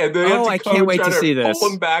it. And then I can't wait to see this.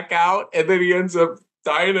 Pull him back out, and then he ends up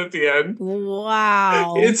dying at the end.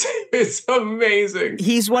 Wow. It's amazing.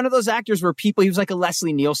 He's one of those actors where he was like a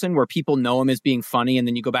Leslie Nielsen, where people know him as being funny, and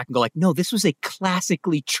then you go back and go like, no, this was a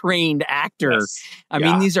classically trained actor. Yes. I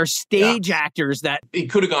mean, these are stage actors that he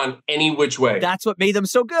could have gone any which way. That's what made them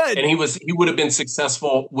so good. And he would have been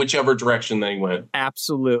successful whichever direction they went.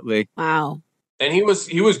 Absolutely. Wow. And he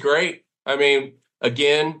was great. I mean,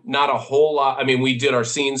 again, not a whole lot. I mean, we did our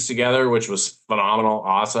scenes together, which was phenomenal,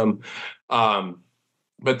 awesome.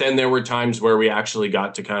 But then there were times where we actually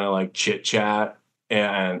got to kind of like chit chat,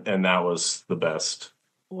 and that was the best.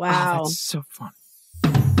 Wow. Oh, that's so fun.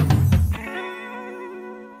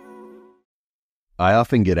 I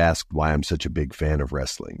often get asked why I'm such a big fan of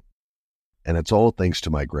wrestling, and it's all thanks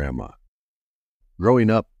to my grandma.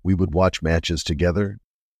 Growing up, we would watch matches together,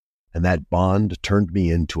 and that bond turned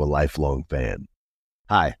me into a lifelong fan.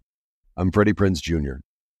 Hi, I'm Freddie Prinze Jr.,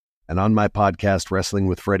 and on my podcast, Wrestling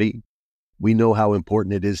with Freddie, we know how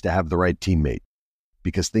important it is to have the right teammate,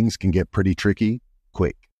 because things can get pretty tricky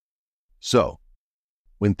quick. So,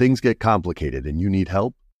 when things get complicated and you need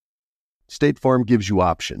help, State Farm gives you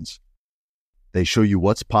options. They show you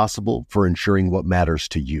what's possible for ensuring what matters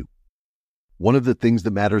to you. One of the things that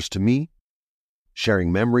matters to me,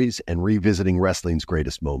 sharing memories and revisiting wrestling's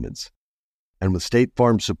greatest moments. And with State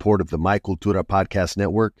Farm's support of the My Cultura Podcast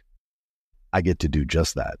Network, I get to do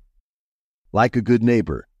just that. Like a good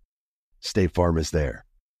neighbor, State Farm is there.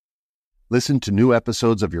 Listen to new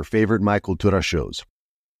episodes of your favorite My Cultura shows,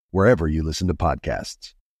 wherever you listen to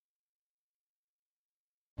podcasts.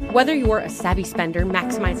 Whether you're a savvy spender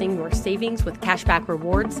maximizing your savings with cashback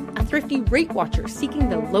rewards, a thrifty rate watcher seeking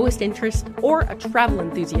the lowest interest, or a travel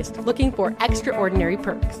enthusiast looking for extraordinary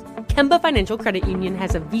perks, Kemba Financial Credit Union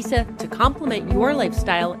has a visa to complement your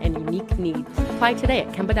lifestyle and unique needs. Apply today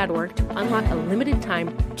at Kemba.org to unlock a limited time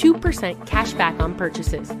 2% cash back on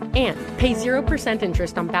purchases and pay 0%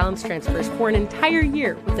 interest on balance transfers for an entire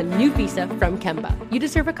year with a new visa from Kemba. You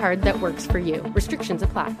deserve a card that works for you. Restrictions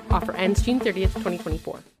apply. Offer ends June 30th,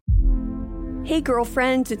 2024. Hey,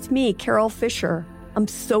 girlfriends, it's me, Carol Fisher. I'm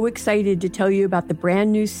so excited to tell you about the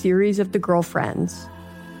brand new series of The Girlfriends.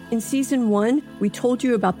 In season 1, we told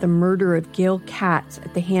you about the murder of Gail Katz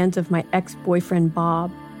at the hands of my ex-boyfriend,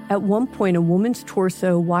 Bob. At one point, a woman's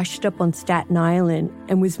torso washed up on Staten Island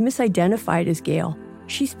and was misidentified as Gail.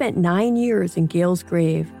 She spent 9 years in Gail's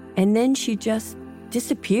grave, and then she just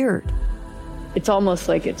disappeared. It's almost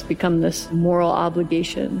like it's become this moral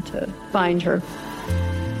obligation to find her.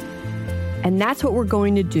 And that's what we're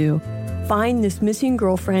going to do. Find this missing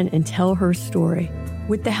girlfriend and tell her story.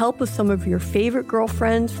 With the help of some of your favorite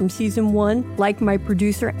girlfriends from season 1, like my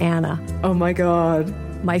producer, Anna. Oh my God.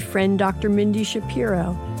 My friend, Dr. Mindy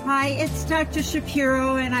Shapiro. Hi, it's Dr.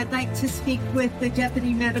 Shapiro, and I'd like to speak with the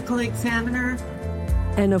Deputy Medical Examiner.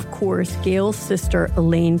 And of course, Gail's sister,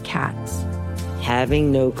 Elaine Katz.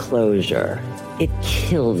 Having no closure, it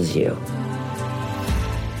kills you.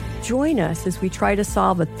 Join us as we try to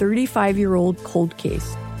solve a 35-year-old cold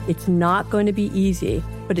case. It's not going to be easy,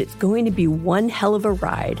 but it's going to be one hell of a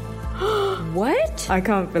ride. What? I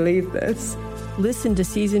can't believe this. Listen to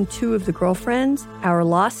season 2 of The Girlfriends, Our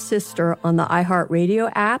Lost Sister on the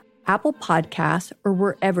iHeartRadio app, Apple Podcasts, or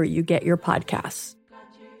wherever you get your podcasts.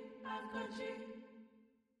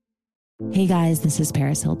 Hey guys, this is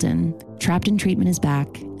Paris Hilton. Trapped in Treatment is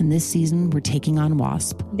back, and this season we're taking on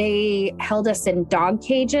WASP. They held us in dog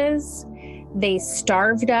cages. They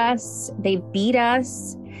starved us. They beat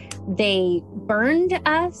us. They burned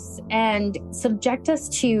us and subject us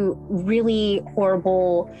to really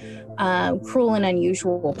horrible, cruel and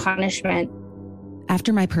unusual punishment.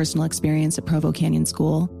 After my personal experience at Provo Canyon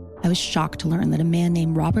School, I was shocked to learn that a man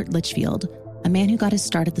named Robert Litchfield, a man who got his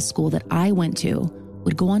start at the school that I went to,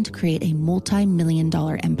 would go on to create a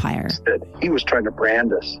multi-million-dollar empire. He was trying to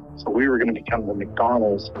brand us, so we were going to become the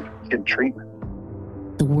McDonald's of kid treatment.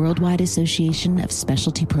 The Worldwide Association of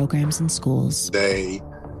Specialty Programs in Schools. They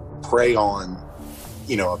prey on,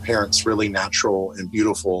 a parent's really natural and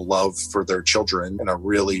beautiful love for their children in a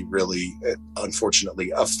really, really,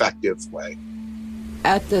 unfortunately, effective way.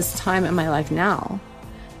 At this time in my life now,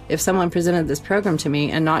 if someone presented this program to me,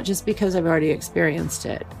 and not just because I've already experienced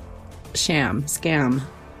it, sham, scam,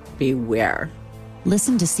 beware.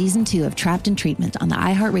 Listen to Season 2 of Trapped in Treatment on the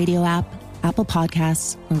iHeartRadio app, Apple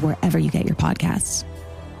Podcasts, or wherever you get your podcasts.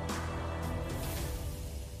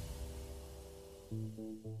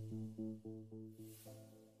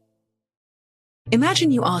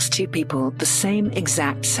 Imagine you ask two people the same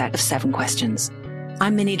exact set of 7 questions.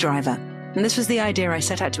 I'm Minnie Driver, and this was the idea I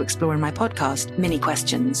set out to explore in my podcast, Mini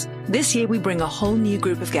Questions. This year, we bring a whole new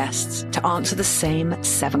group of guests to answer the same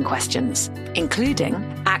 7 questions, including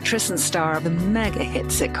actress and star of the mega hit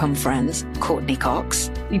sitcom Friends, Courtney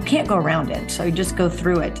Cox. You can't go around it, so you just go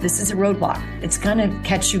through it. This is a roadblock. It's going to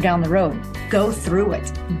catch you down the road. Go through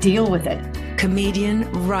it. Deal with it. Comedian,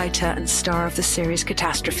 writer, and star of the series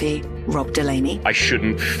Catastrophe, Rob Delaney. I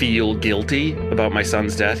shouldn't feel guilty about my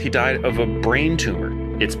son's death. He died of a brain tumor.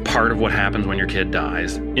 It's part of what happens when your kid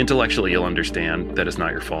dies. Intellectually, you'll understand that it's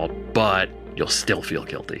not your fault, but you'll still feel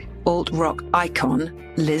guilty. Alt-rock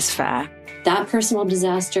icon, Liz Phair. That personal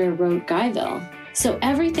disaster wrote Guyville. So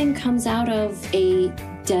everything comes out of a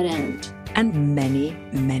dead end. And many,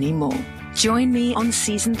 many more. Join me on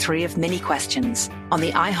Season 3 of Mini Questions on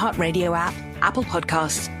the iHeartRadio app, Apple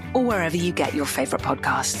Podcasts, or wherever you get your favorite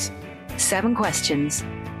podcasts. 7 questions,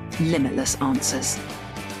 limitless answers.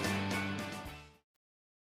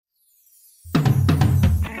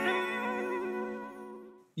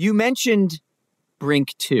 You mentioned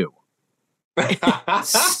Brink 2.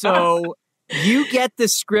 So you get the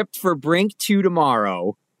script for Brink 2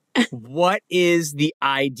 tomorrow. What is the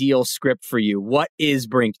ideal script for you? What is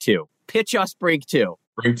Brink 2? Pitch us Brink 2.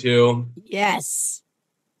 Brink 2. Yes.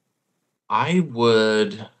 I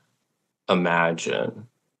would imagine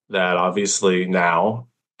that obviously now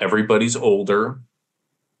everybody's older.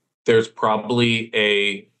 There's probably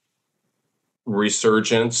a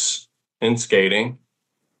resurgence in skating.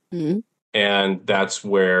 Mm-hmm. And that's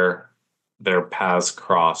where their paths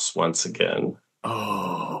cross once again.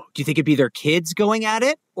 Oh, do you think it'd be their kids going at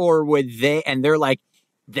it? Or would they, and they're like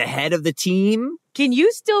the head of the team? Can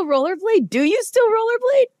you still rollerblade? Do you still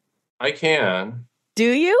rollerblade? I can.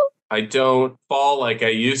 Do you? I don't fall like I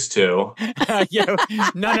used to. Yeah,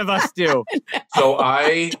 none of us do. So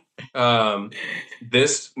I,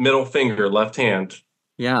 this middle finger, left hand.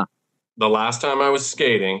 Yeah. The last time I was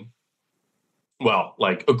skating, well,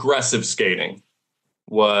 like aggressive skating,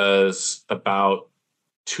 was about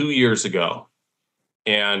 2 years ago.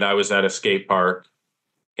 And I was at a skate park.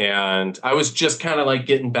 And I was just kind of like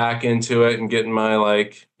getting back into it and getting my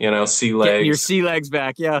sea legs. Getting your sea legs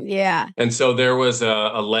back, yeah. Yeah. And so there was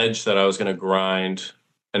a ledge that I was going to grind,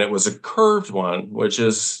 and it was a curved one, which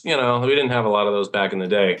is, we didn't have a lot of those back in the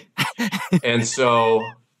day. And so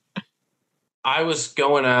I was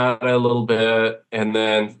going at it a little bit, and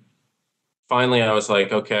then finally I was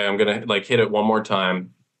like, okay, I'm going to hit it one more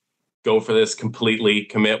time, go for this completely,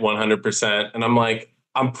 commit 100%. And I'm like,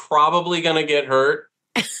 I'm probably going to get hurt.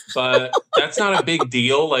 But that's not a big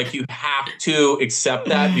deal. Like, you have to accept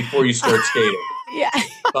that before you start skating. Yeah.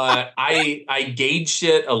 But I gauged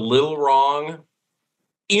it a little wrong.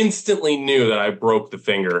 Instantly knew that I broke the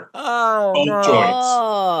finger. Oh, both no. joints.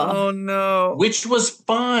 Oh, no. Which was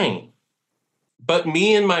fine. But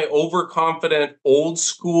me and my overconfident old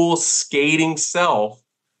school skating self,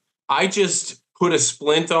 I just put a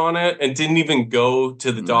splint on it and didn't even go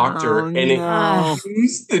to the doctor, and it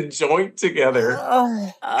fused the joint together.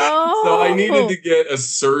 So I needed to get a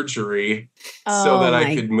surgery so that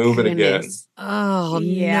I could move it again. Oh,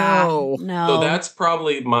 yeah. no. So that's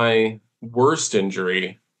probably my worst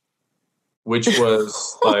injury, which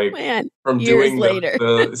was from doing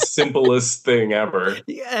the simplest thing ever.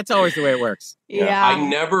 Yeah, that's always the way it works. Yeah. I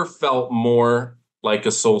never felt more like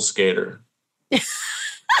a soul skater.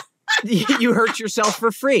 You hurt yourself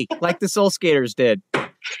for free, like the Soul Skaters did.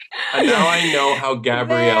 And now I know how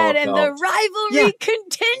Gabriella felt. And the rivalry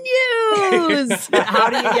continues. How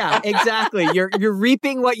do you? Yeah, exactly. You're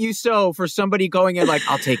reaping what you sow for somebody going in like,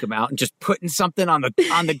 I'll take him out and just putting something on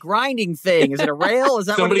the grinding thing. Is it a rail? Is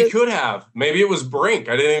that somebody what it is? could have? Maybe it was Brink.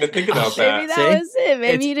 I didn't even think about that. Maybe that was it.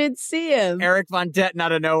 Maybe you didn't see him. Eric Von Detten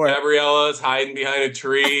out of nowhere. Gabriella's hiding behind a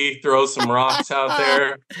tree, throw some rocks out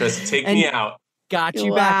there. Just take me out. Got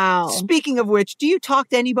you Wow. back. Speaking of which, do you talk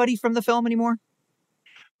to anybody from the film anymore?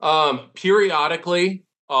 Periodically,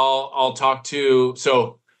 I'll talk to.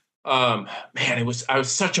 So, I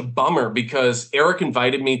was such a bummer because Eric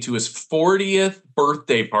invited me to his 40th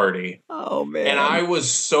birthday party. Oh man! And I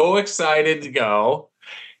was so excited to go,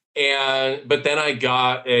 but then I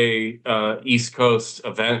got a East Coast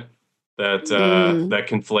event that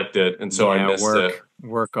conflicted, and so I missed it.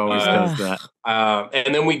 Work always does that.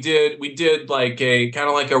 And then we did like a kind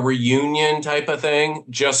of like a reunion type of thing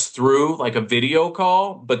just through like a video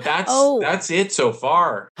call, but that's it so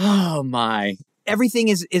far. Oh my. everything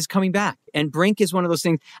is coming back. And Brink is one of those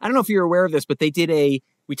things. I don't know if you're aware of this, but we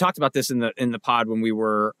talked about this in the pod when we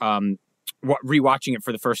were rewatching it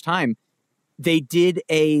for the first time. They did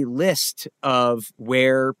a list of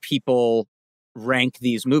where people rank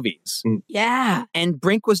these movies. Yeah. And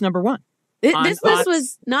Brink was number one. This list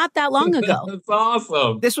was not that long ago. That's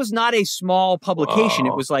awesome. This was not a small publication.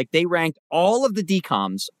 It was like they ranked all of the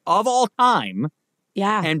DCOMs of all time.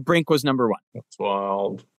 Yeah. And Brink was number one. That's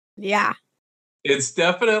wild. Yeah. It's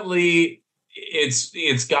definitely,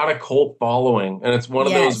 it's got a cult following. And it's one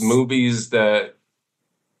of those movies that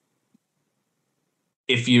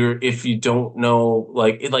if you don't know,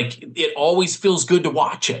 it always feels good to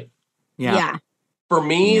watch it. Yeah. For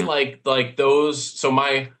me, like those, so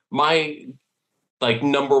my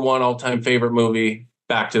number one all-time favorite movie,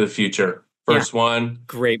 Back to the Future. First one.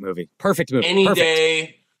 Great movie. Perfect movie. Any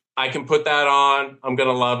day I can put that on. I'm going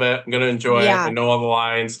to love it. I'm going to enjoy it. I know all the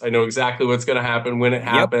lines. I know exactly what's going to happen when it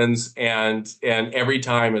happens. And every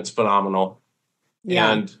time it's phenomenal.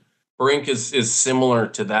 Yeah. And Brink is similar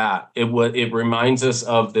to that. It reminds us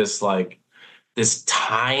of this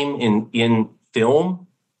time in film,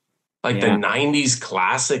 the 90s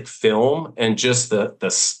classic film, and just the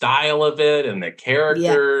style of it and the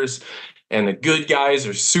characters. And the good guys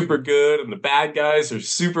are super good and the bad guys are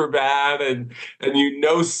super bad. And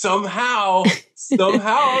somehow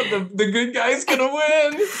the good guy's going to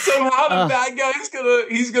win. Somehow the bad guy's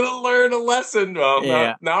he's going to learn a lesson.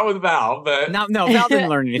 Well, not with Val, but. No, Val didn't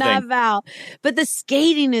learn anything. Not Val. But the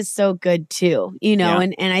skating is so good too,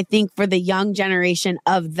 and I think for the young generation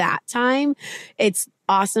of that time, it's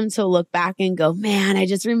awesome to look back and go, man, I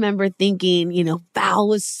just remember thinking, Val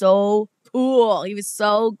was so cool. He was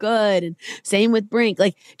so good. And same with Brink.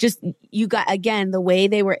 You got, again, the way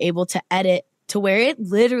they were able to edit to where it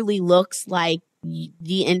literally looks like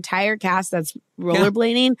the entire cast that's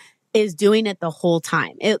rollerblading is doing it the whole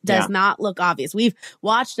time. It does not look obvious. We've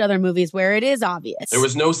watched other movies where it is obvious. There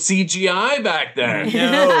was no CGI back then.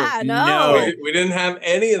 No. We didn't have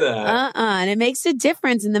any of that. And it makes a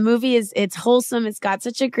difference. And the movie it's wholesome. It's got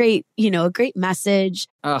such a great, a great message.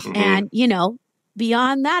 And,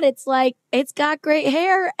 beyond that, it's got great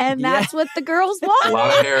hair, and that's what the girls want. A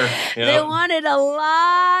lot of hair. They wanted a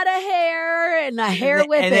lot of hair and a hair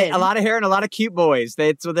whipping. And a lot of hair and a lot of cute boys.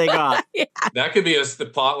 That's what they got. That could be the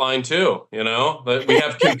plot line too, But we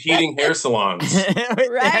have competing hair salons.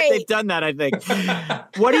 Right. They've done that, I think.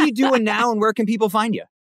 What are you doing now, and where can people find you?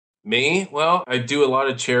 Me? Well, I do a lot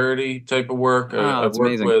of charity type of work. I work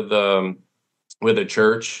amazing. with a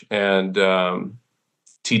church and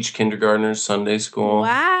teach kindergartners Sunday school.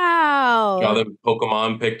 Wow. Draw them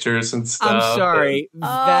Pokemon pictures and stuff. I'm sorry.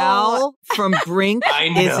 Val from Brink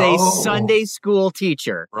is a Sunday school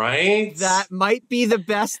teacher. Right? That might be the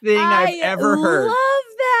best thing I've ever heard. I love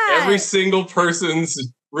that. Every single person's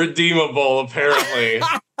redeemable, apparently.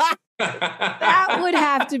 That would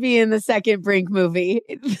have to be in the second Brink movie.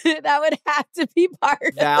 That would have to be part of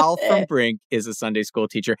it. Val from Brink is a Sunday school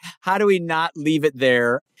teacher. How do we not leave it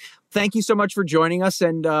there? Thank you so much for joining us,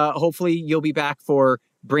 and hopefully you'll be back for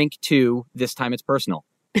Brink 2. This time it's personal.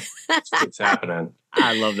 It's happening.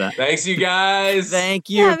 I love that. Thanks, you guys. Thank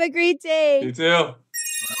you. Have a great day. You too.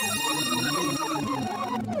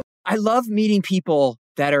 I love meeting people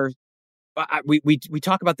that are we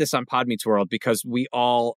talk about this on Pod Meets World because we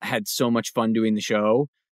all had so much fun doing the show.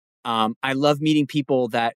 I love meeting people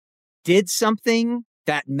that did something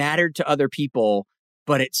that mattered to other people,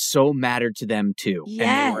 but it so mattered to them too. Yes.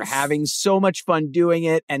 And they were having so much fun doing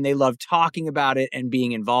it, and they loved talking about it and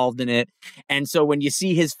being involved in it. And so when you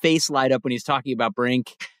see his face light up when he's talking about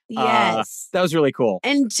Brink, that was really cool.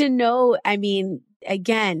 And to know,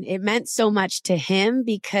 again, it meant so much to him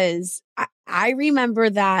because I remember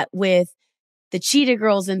that with the Cheetah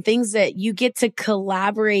Girls and things that you get to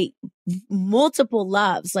collaborate multiple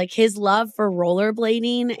loves, like his love for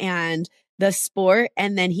rollerblading and the sport.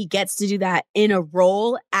 And then he gets to do that in a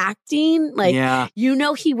role acting.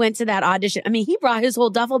 He went to that audition. He brought his whole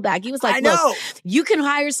duffel bag. He was like, look, you can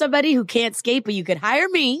hire somebody who can't skate, but you could hire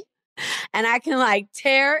me. And I can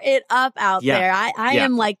tear it up out there. I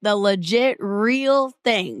am the legit real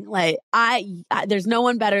thing. There's no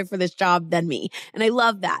one better for this job than me. And I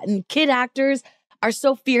love that. And kid actors are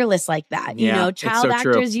so fearless like that. Child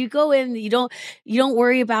actors, you go in, you don't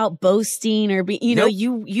worry about boasting or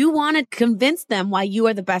you want to convince them why you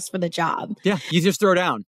are the best for the job. Yeah. You just throw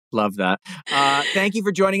down. Love that. Thank you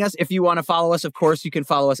for joining us. If you want to follow us, of course, you can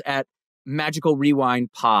follow us at Magical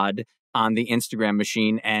Rewind Pod. on the Instagram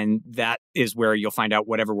machine, and that is where you'll find out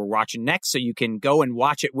whatever we're watching next, so you can go and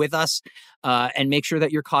watch it with us and make sure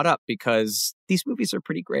that you're caught up, because these movies are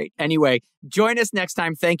pretty great. Anyway, join us next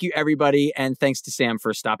time. Thank you, everybody, and thanks to Sam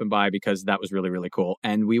for stopping by, because that was really, really cool.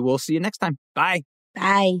 And we will see you next time. Bye.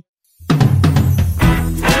 Bye.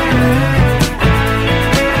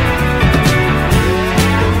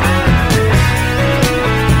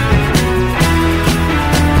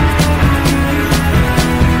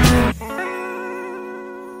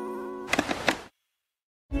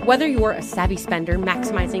 Whether you're a savvy spender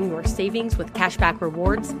maximizing your savings with cashback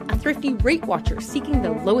rewards, a thrifty rate watcher seeking the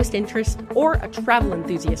lowest interest, or a travel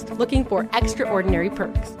enthusiast looking for extraordinary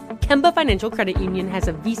perks, Kemba Financial Credit Union has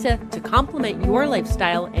a visa to complement your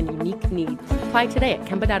lifestyle and unique needs. Apply today at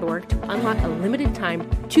Kemba.org to unlock a limited time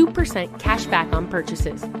 2% cash back on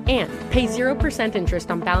purchases and pay 0%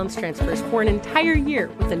 interest on balance transfers for an entire year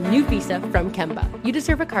with a new visa from Kemba. You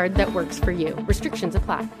deserve a card that works for you. Restrictions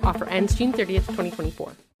apply. Offer ends June 30th,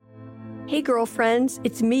 2024. Hey girlfriends,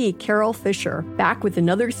 it's me, Carol Fisher, back with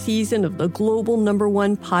another season of the global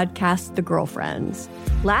 #1 podcast, The Girlfriends.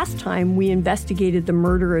 Last time, we investigated the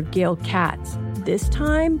murder of Gail Katz. This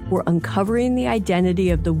time, we're uncovering the identity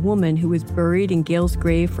of the woman who was buried in Gail's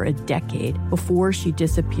grave for a decade before she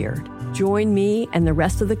disappeared. Join me and the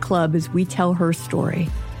rest of the club as we tell her story.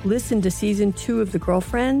 Listen to Season 2 of The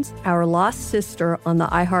Girlfriends, Our Lost Sister on the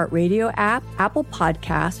iHeartRadio app, Apple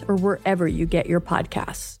Podcasts, or wherever you get your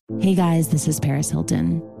podcasts. Hey guys, this is Paris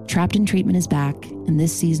Hilton. Trapped in Treatment is back, and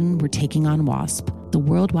this season we're taking on WASP, the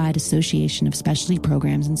Worldwide Association of Specialty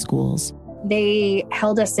Programs and Schools. They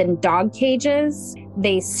held us in dog cages.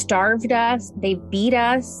 They starved us. They beat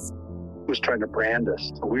us. Was trying to brand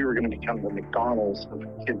us. So we were going to become the McDonald's of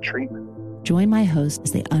kid treatment. Join my hosts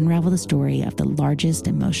as they unravel the story of the largest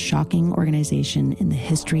and most shocking organization in the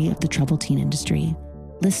history of the troubled teen industry.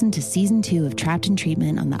 Listen to Season 2 of Trapped in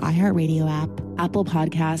Treatment on the iHeartRadio app, Apple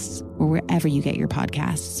Podcasts, or wherever you get your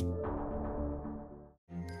podcasts.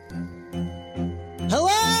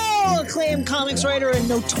 Hello, acclaimed comics writer and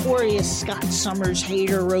notorious Scott Summers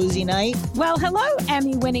hater, Rosie Knight. Well, hello,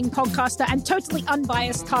 Emmy-winning podcaster and totally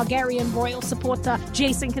unbiased Targaryen royal supporter,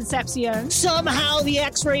 Jason Concepcion. Somehow the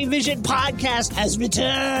X-Ray Vision podcast has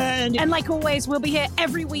returned. And like always, we'll be here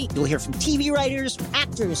every week. You'll hear from TV writers,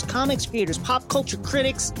 actors, comics creators, pop culture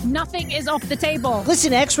critics. Nothing is off the table.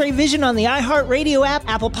 Listen to X-Ray Vision on the iHeartRadio app,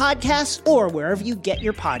 Apple Podcasts, or wherever you get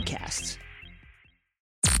your podcasts.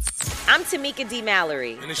 I'm Tamika D.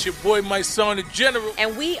 Mallory. And it's your boy, my son, the General.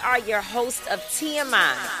 And we are your hosts of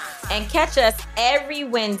TMI. And catch us every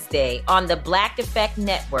Wednesday on the Black Effect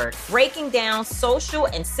Network, breaking down social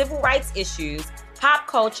and civil rights issues, pop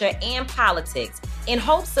culture, and politics, in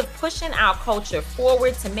hopes of pushing our culture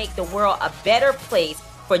forward to make the world a better place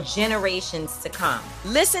for generations to come.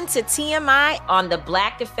 Listen to TMI on the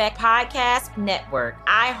Black Effect Podcast Network,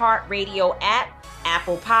 iHeartRadio app,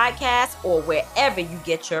 Apple Podcasts, or wherever you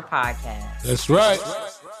get your podcasts. That's right.